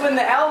 Because when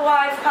the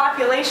alewife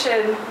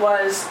population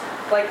was,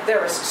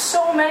 there was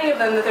so many of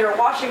them that they were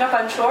washing up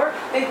on shore,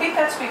 they think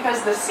that's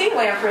because the sea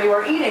lamprey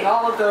were eating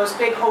all of those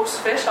big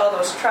host fish, all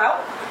those trout.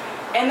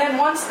 And then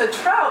once the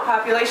trout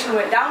population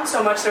went down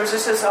so much, there was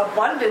just this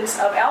abundance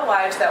of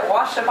alewives that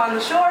washed up on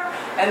the shore.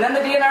 And then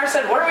the DNR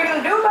said, what are we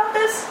going to do about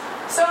this?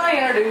 So they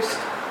introduced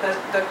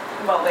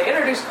they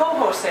introduced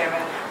co-host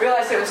salmon,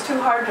 realized it was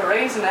too hard to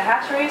raise in the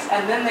hatcheries,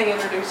 and then they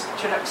introduced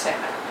Chinook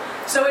salmon.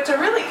 So it's a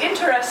really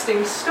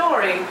interesting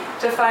story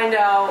to find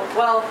out,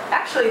 well,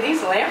 actually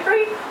these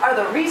lamprey are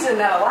the reason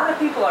that a lot of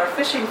people are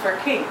fishing for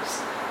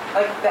kings.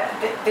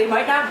 They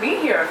might not be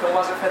here if it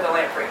wasn't for the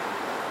lamprey.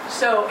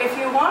 So if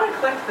you want to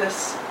click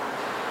this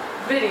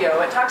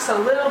video, it talks a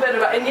little bit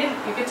about, and you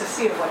get to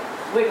see them like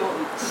wiggle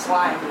and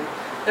slime. And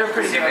they're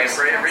pretty Sea gross.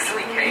 lamprey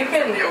originally You came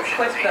can from the oceans,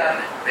 click the.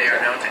 and they are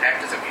known to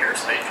act as a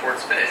parasite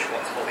towards fish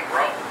once fully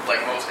grown.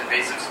 Like most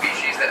invasive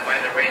species that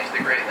find their way into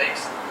the Great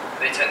Lakes,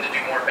 they tend to do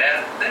more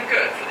bad than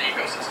good for the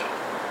ecosystem.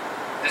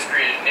 This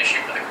created an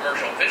issue for the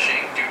commercial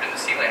fishing due to the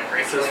sea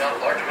lamprey killing off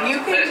large amounts You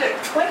of can fish.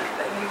 just click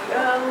the.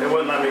 It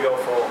wouldn't let me go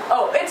full.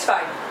 Oh, it's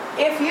fine.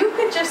 If you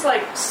could just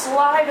like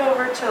slide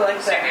over to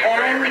like the Sea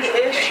lamprey originally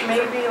end-ish, came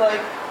maybe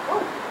like.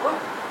 Oh.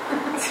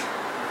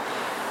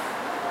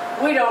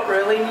 We don't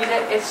really need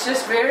it. It's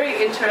just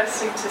very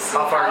interesting to see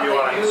How far do you they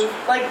want to move.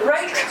 Like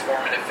right.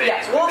 Transformative phase. Yeah,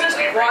 we'll with just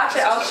the lamprey watch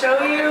it. I'll consists show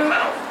of the you.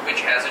 mouth,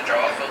 which has a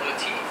jaw filled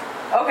with teeth.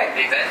 Okay.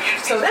 They then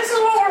use So these this is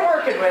what we're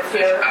working with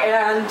fish here, out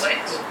and of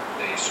lakes.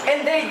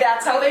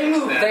 that's how they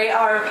move.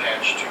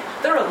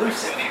 They're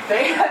elusive.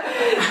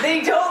 They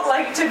don't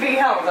like to be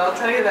held. I'll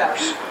tell you that.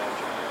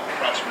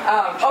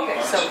 Okay,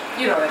 so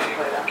you don't have to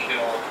play that.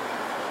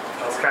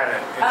 That's kind of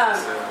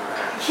interesting.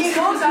 He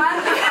goes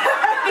on.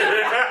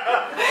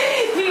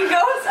 He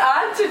goes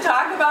on to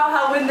talk about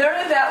how when they're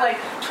in that like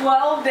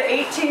 12 to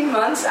 18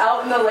 months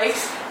out in the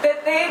lakes,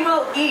 that they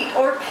will eat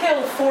or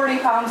kill 40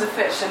 pounds of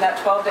fish in that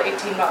 12 to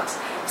 18 months.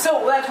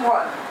 So that's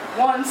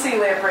one sea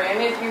lamprey, and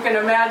you can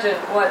imagine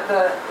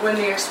when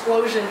the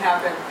explosion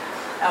happened,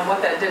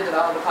 what that did to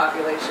all the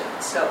population.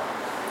 So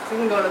we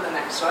can go to the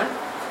next one.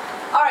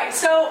 All right,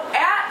 so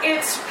at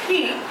its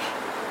peak,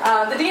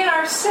 the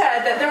DNR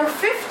said that there were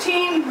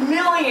 15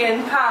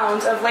 million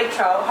pounds of lake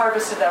trout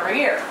harvested every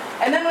year.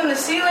 And then when the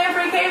sea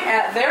lamprey came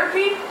at their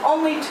peak,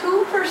 only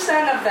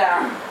 2% of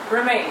them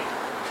remained,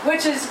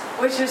 which is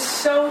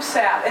so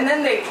sad. And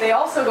then they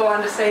also go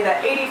on to say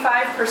that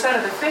 85%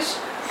 of the fish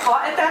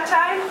caught at that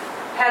time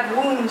had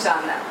wounds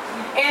on them.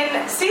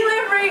 And sea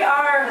lamprey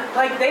are,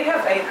 like, they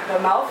have a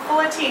mouth full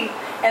of teeth,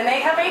 and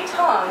they have a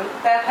tongue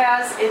that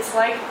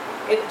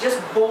it just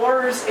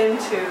bores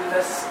into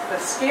the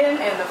skin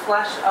and the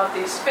flesh of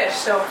these fish.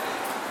 So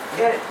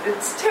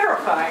it's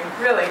terrifying,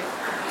 really.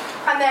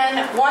 And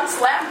then once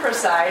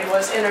lampricide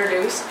was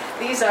introduced,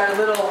 these are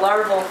little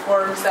larval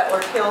forms that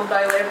were killed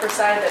by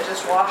lampricide that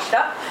just washed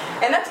up.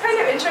 And that's kind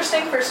of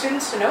interesting for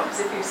students to know,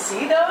 because if you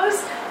see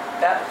those,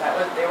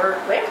 they were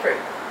lamprey.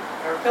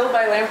 They were killed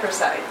by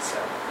lampricide. So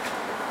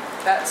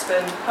that's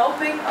been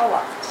helping a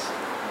lot.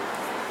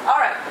 All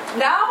right,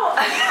 now,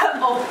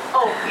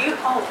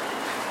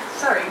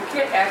 sorry, you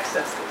can't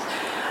access this.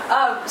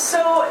 So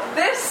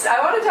I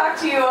want to talk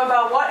to you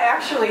about what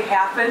actually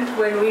happened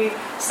when we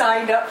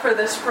signed up for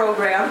this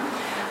program.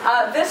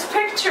 This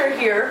picture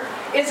here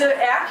is an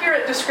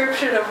accurate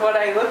description of what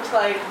I looked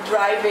like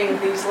driving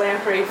these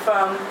lamprey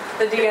from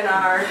the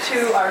DNR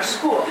to our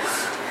school.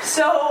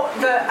 So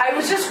I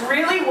was just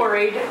really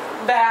worried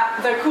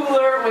that the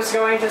cooler was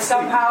going to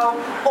somehow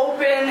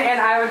open and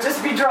I would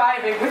just be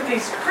driving with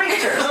these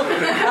creatures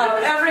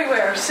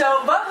everywhere.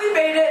 But we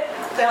made it,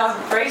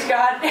 praise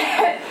God,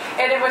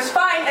 and it was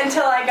fine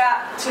until I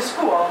got to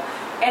school.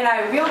 And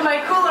I wheeled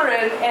my cooler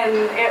in, and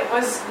it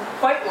was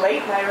quite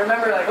late, and I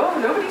remember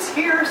nobody's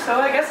here, so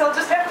I guess I'll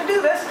just have to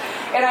do this.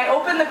 And I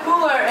opened the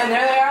cooler, and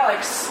there they are,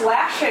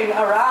 slashing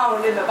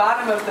around in the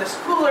bottom of this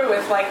cooler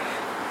with,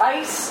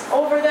 ice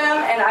over them,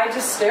 and I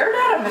just stared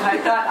at them, and I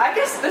thought, I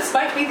guess this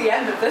might be the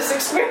end of this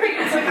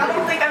experience. I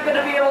don't think I'm going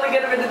to be able to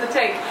get them into the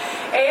tank.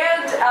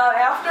 And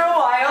after a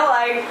while,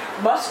 I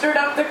mustered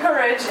up the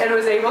courage and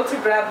was able to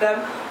grab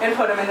them and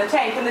put them in the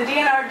tank. And the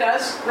DNR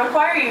does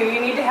require you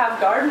need to have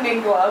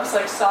gardening gloves,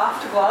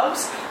 soft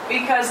gloves,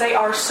 because they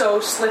are so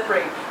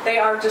slippery. They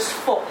are just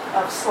full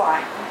of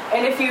slime.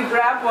 And if you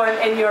grab one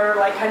and you're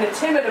kind of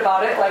timid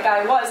about it, like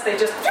I was, they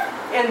just,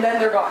 and then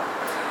they're gone.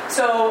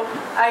 So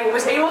I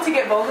was able to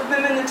get both of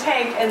them in the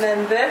tank, and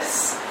then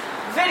this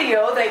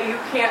video that you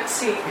can't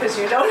see because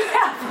you don't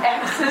have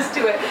access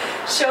to it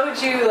showed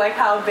you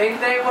how big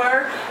they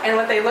were and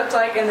what they looked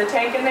like in the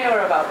tank, and they were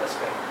about this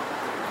big.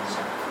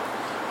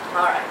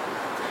 All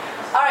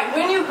right,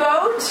 when you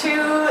go to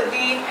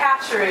the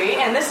hatchery,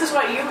 and this is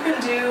what you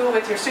can do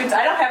with your students.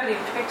 I don't have any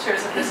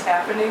pictures of this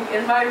happening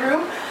in my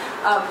room,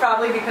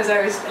 probably because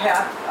I was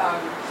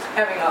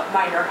having a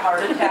minor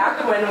heart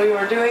attack when we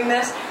were doing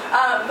this.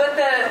 But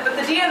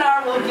the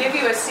DNR will give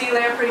you a sea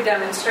lamprey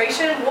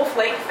demonstration. Wolf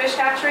Lake Fish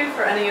Hatchery,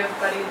 for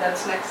anybody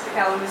that's next to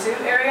Kalamazoo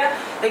area,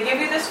 they give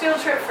you this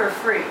field trip for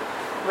free,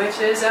 which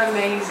is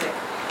amazing.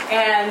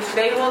 And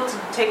they will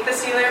take the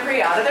sea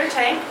lamprey out of their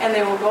tank, and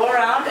they will go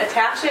around,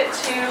 attach it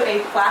to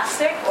a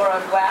plastic or a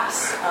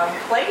glass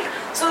plate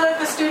so that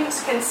the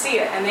students can see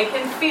it and they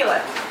can feel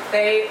it.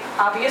 They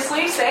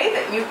obviously say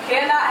that you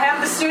cannot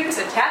have the students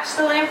attach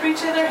the lamprey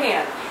to their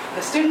hand.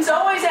 The students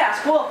always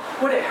ask, well,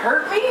 would it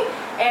hurt me?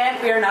 And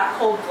we are not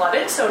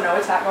cold-blooded, so no,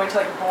 it's not going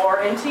to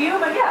bore into you.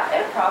 But yeah,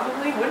 it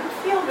probably wouldn't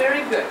feel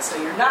very good, so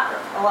you're not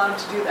allowed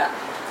to do that.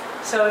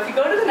 So if you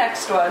go to the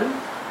next one,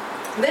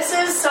 this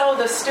is so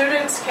the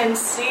students can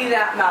see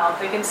that mouth.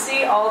 They can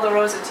see all the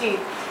rows of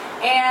teeth.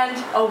 And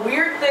a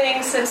weird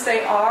thing, since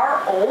they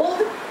are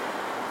old,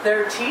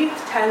 their teeth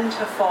tend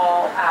to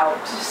fall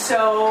out.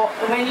 So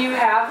when you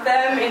have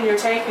them in your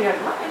tank and you're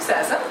like, what is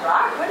that? Is that a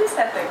rock? What is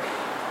that thing?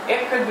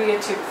 It could be a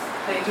tooth.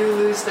 They do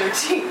lose their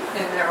teeth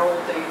in their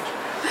old age.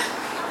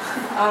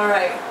 All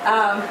right.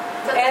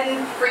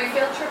 And free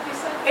field trip, you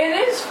said?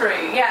 it is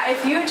free. Yeah,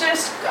 if you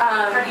just,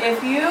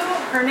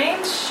 her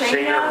name's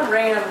Shayna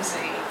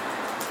Ramsey.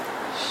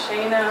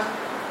 Shayna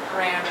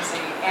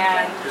Ramsey.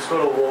 And just go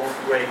to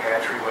Wolf Lake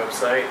Hatchery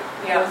website.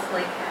 yeah. Wolf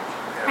Lake Hatchery.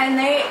 And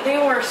they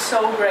were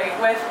so great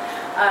with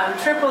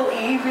Triple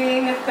E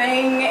being a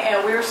thing,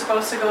 and we were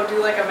supposed to go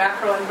do like a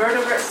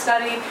macroinvertebrate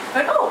study.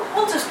 But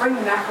we'll just bring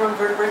the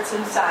macroinvertebrates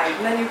inside,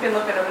 and then you can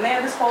look at them. And they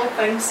had this whole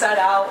thing set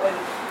out, and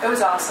it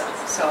was awesome.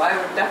 So I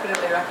would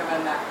definitely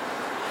recommend that.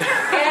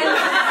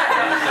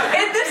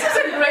 And this is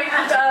a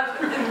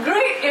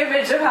great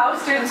image of how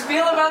students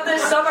feel about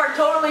this. Some are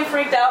totally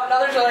freaked out, and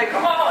others are like,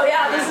 oh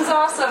yeah, this is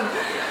awesome.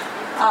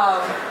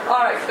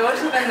 All right, go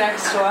to the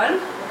next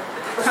one.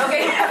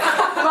 Okay,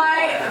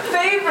 my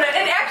favorite,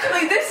 and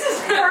actually this is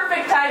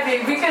perfect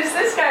timing because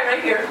this guy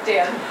right here,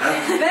 Dan,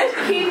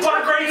 what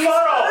a great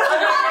photo!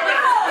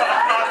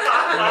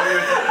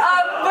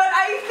 But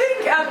I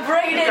think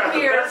Brayden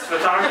here has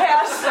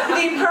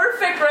the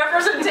perfect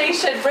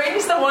representation.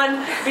 Brayden's the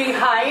one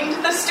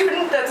behind the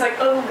student that's like,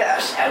 oh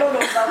gosh, I don't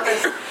know about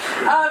this.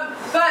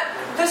 But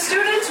the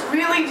students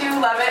really do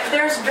love it.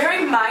 There's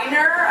very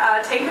minor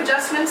tank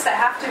adjustments that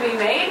have to be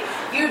made.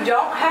 You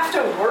don't have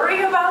to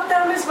worry about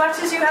them as much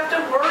as you have to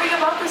worry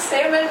about the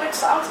salmon, which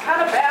sounds kind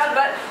of bad,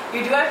 but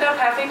you do end up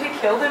having to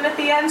kill them at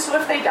the end. So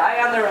if they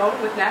die on their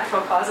own with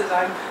natural causes,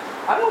 I'm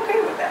okay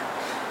with that.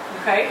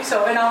 Okay,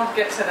 so, and I'll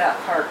get to that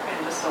part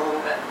in just a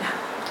little bit.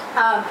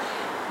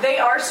 They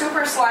are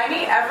super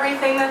slimy.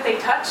 Everything that they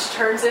touch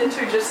turns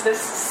into just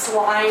this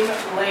slime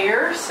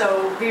layer,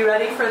 so be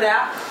ready for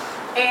that.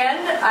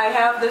 And I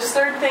have this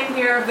third thing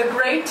here, the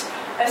Great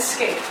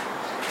Escape.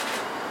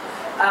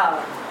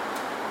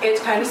 It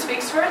kind of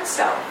speaks for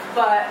itself,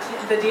 but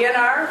the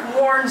DNR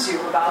warns you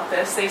about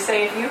this. They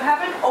say if you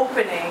have an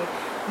opening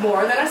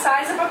more than a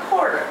size of a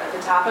quarter at the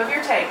top of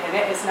your tank, and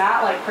it is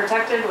not like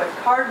protected with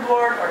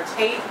cardboard or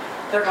tape,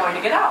 they're going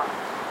to get out.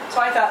 So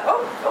I thought,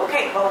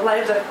 okay, well,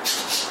 I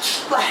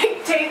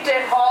taped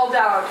it all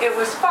down. It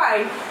was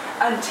fine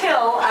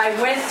until I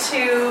went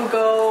to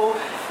go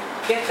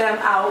get them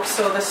out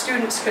so the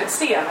students could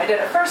see them. I did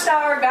it first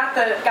hour, got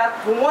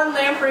the one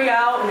lamprey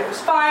out, and it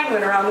was fine.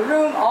 Went around the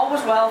room, all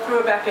was well, threw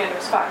it back in, it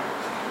was fine.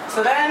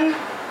 So then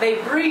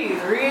they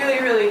breathe really,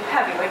 really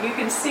heavy. Like you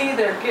can see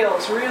their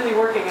gills really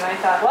working, and I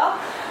thought, well,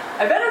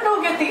 I better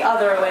go get the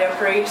other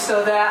lamprey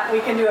so that we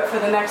can do it for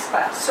the next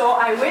class. So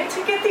I went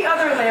to get the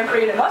other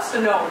lamprey, and it must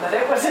have known that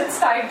it was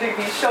inside to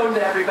be shown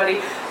to everybody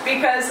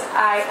because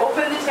I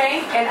opened the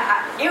tank, and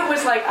it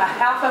was like a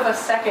half of a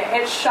second.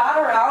 It shot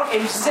around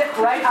and zipped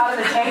right out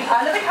of the tank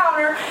onto the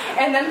counter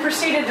and then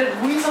proceeded to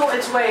weasel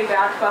its way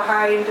back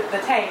behind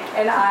the tank.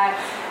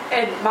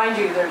 And mind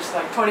you, there's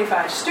like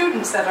 25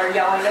 students that are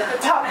yelling at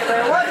the top of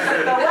their lungs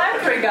when the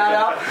lamprey got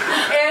out.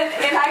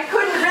 And I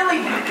couldn't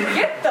really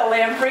get the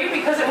lamprey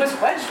because it was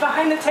wedged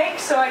behind the tank,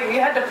 so you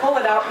had to pull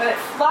it out, and it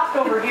flopped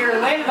over here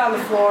and landed on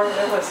the floor.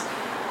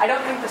 I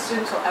don't think the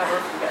students will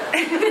ever forget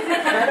it.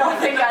 And I don't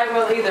think I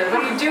will either.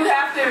 But you do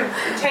have to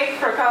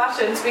take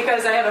precautions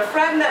because I have a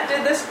friend that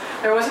did this.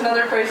 There was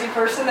another crazy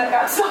person that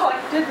got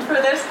selected for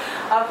this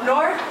up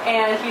north,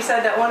 and he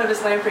said that one of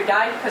his lamprey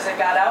died because it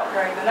got out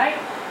during the night.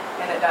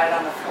 And it died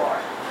on the floor.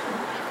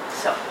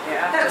 So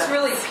that's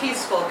really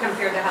peaceful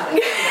compared to how they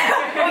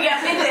die. Oh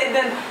yes, and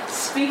then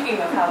speaking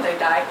of how they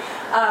die,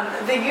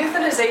 the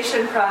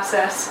euthanization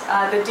process,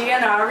 the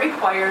DNR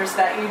requires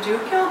that you do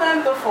kill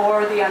them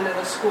before the end of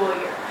the school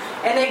year,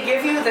 and they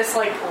give you this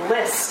like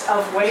list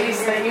of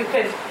ways that you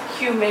can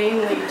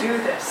humanely do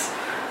this.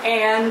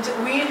 And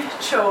we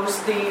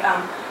chose the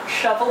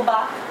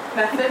shovelbach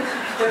method,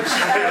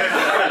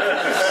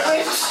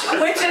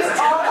 which is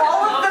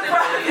all of the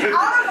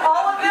out of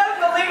all of them,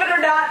 believe it or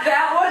not,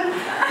 that one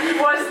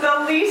was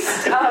the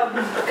least.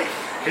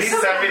 Can you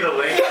send me the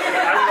link?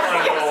 I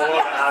don't know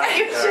what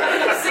happened.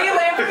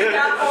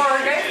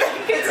 SeaLamprey.org. I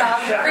think it's on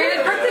there.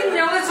 The first thing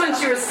you notice when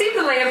she received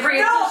the lamprey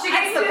until she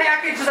gets the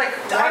package, she's like,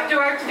 do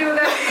I have to do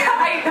that?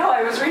 I know.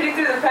 I was reading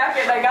through the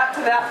packet and I got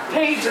to that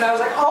page and I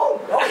was like,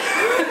 oh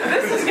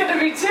this is going to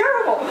be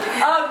terrible.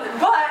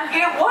 But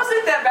it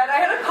wasn't that bad. I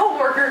had a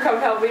coworker come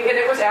help me, and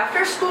it was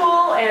after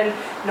school, and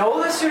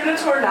no, the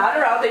students were not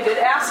around. They did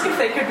ask if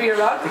they could be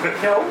around.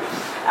 No.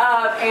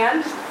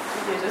 And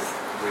they just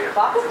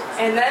pop them,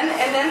 and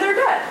then they're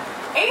dead.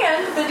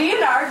 And the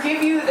DNR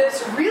give you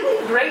this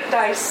really great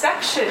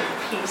dissection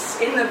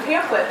piece in the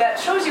pamphlet that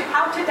shows you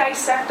how to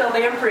dissect a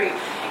lamprey.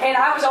 And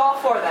I was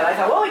all for that. I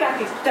thought, well, we got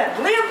these dead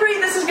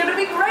lamprey. This is going to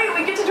be great.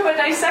 We get to do a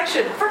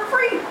dissection for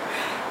free.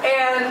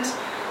 And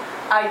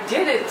I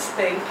didn't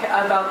think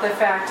about the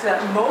fact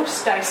that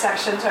most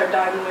dissections are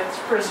done with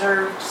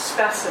preserved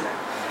specimen.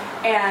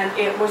 And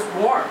it was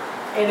warm.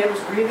 And it was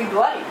really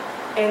bloody.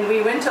 and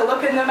we went to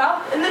look in the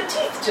mouth, and the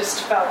teeth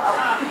just fell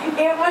out.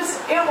 It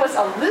was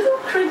a little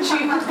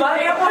cringy,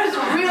 but it was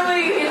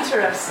really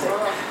interesting.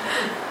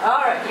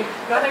 All right, you're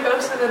gonna go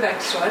to the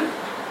next one.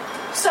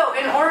 So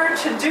in order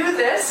to do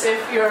this,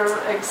 if you're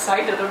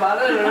excited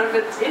about it or if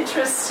it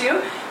interests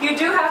you, you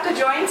do have to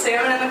join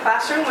Salmon in the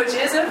Classroom, which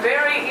is a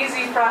very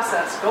easy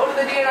process. Go to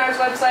the DNR's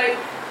website,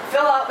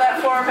 fill out that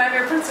form, have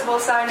your principal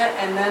sign it,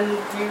 and then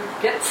you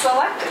get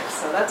selected.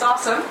 So that's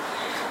awesome.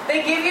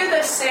 They give you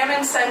the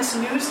Salmon Sense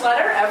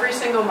newsletter every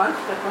single month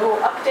with little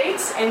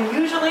updates, and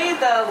usually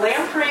the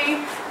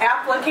Lamprey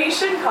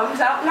application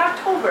comes out in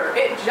October.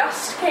 It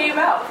just came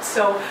out,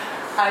 so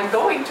I'm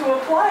going to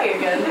apply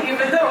again,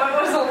 even though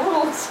it was a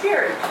little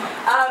scary.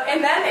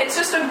 And then it's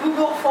just a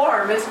Google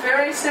form. It's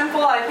very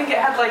simple. I think it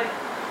had like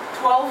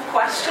 12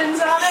 questions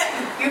on it.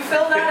 You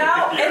fill that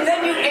out, and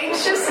then you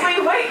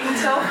anxiously wait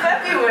until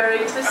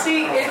February to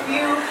see if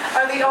you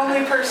are the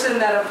only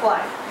person that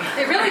applied.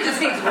 It really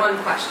just needs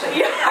one question.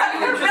 Yeah, are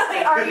you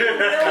willing to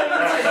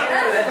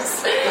do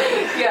this?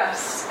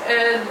 Yes,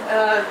 and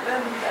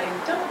then I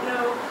don't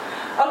know.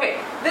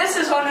 Okay, this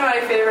is one of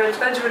my favorites.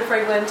 Benjamin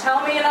Franklin, tell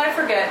me and I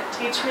forget,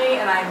 teach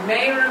me and I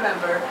may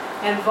remember,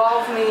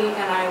 involve me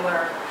and I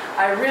learn.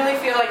 I really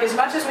feel like as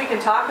much as we can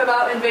talk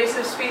about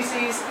invasive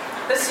species,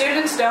 the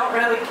students don't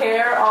really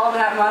care all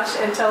that much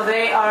until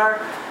they are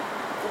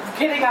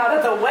getting out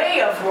of the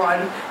way of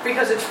one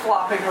because it's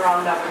flopping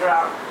around on the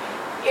ground.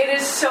 It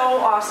is so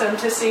awesome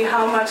to see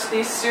how much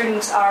these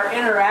students are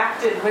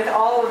interacted with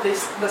all of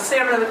this, the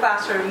salmon in the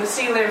classroom, the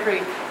sea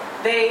lamprey.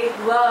 They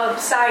love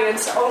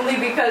science only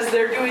because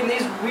they're doing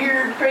these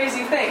weird,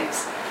 crazy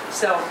things.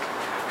 So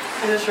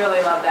I just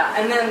really love that.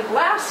 And then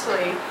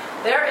lastly,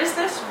 there is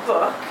this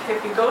book,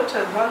 if you go to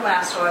one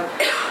last one,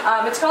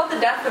 it's called The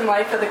Death and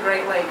Life of the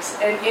Great Lakes,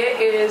 and it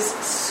is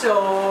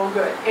so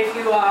good. If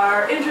you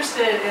are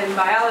interested in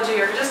biology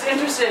or just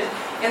interested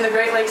in the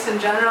Great Lakes in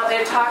general,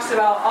 it talks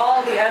about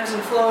all the ebbs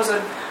and flows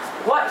of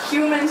what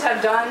humans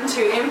have done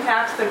to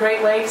impact the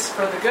Great Lakes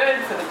for the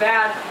good, for the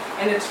bad,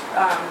 and it's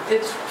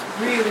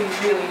really,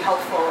 really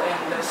helpful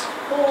in this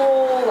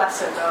whole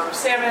lesson of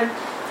salmon,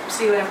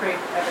 sea lamprey,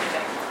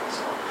 everything.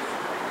 So,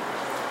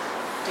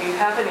 do you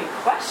have any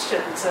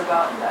questions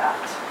about that?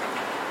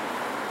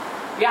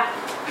 Yeah.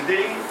 Did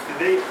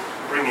they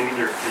bring any of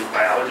their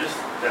biologists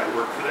that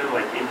work for them,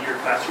 like into your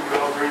classroom at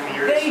all during the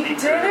year? They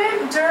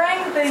didn't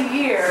during the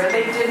year.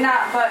 They did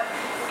not. But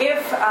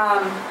if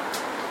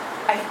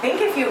I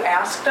think if you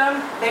asked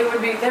them,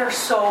 they're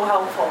so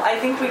helpful. I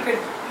think we could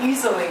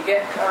easily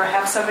get or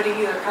have somebody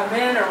either come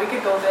in or we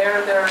could go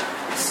there. They're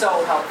so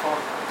helpful.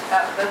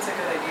 That's a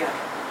good idea.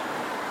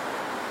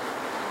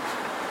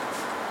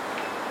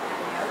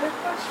 Any other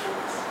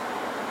questions?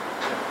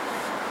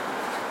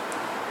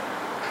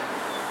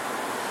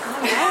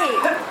 All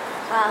right.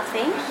 Well,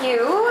 thank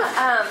you.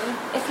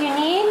 If you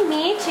need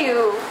me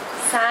to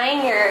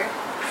sign your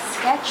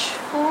sketch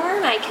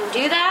form, I can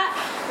do that.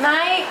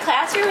 My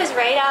classroom is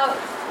right out,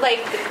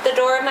 like the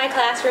door of my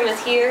classroom is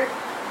here.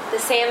 The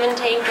salmon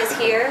tank is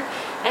here.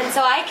 And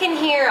so I can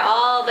hear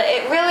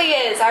it really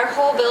is, our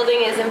whole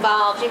building is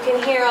involved. You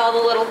can hear all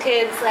the little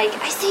kids like,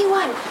 I see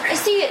one, I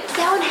see it. Is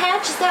that one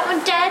hatched? Is that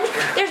one dead?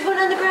 There's one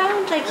on the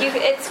ground.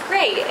 It's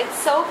great. It's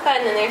so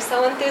fun and they're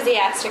so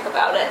enthusiastic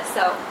about it.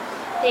 So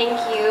thank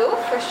you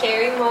for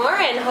sharing more,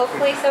 and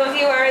hopefully some of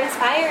you are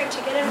inspired to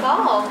get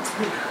involved.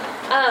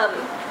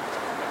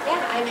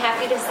 I'm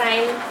happy to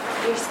sign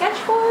your sketch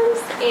forms,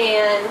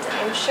 and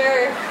I'm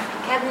sure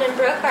Kevin and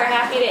Brooke are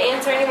happy to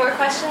answer any more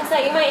questions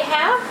that you might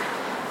have.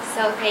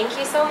 So thank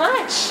you so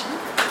much.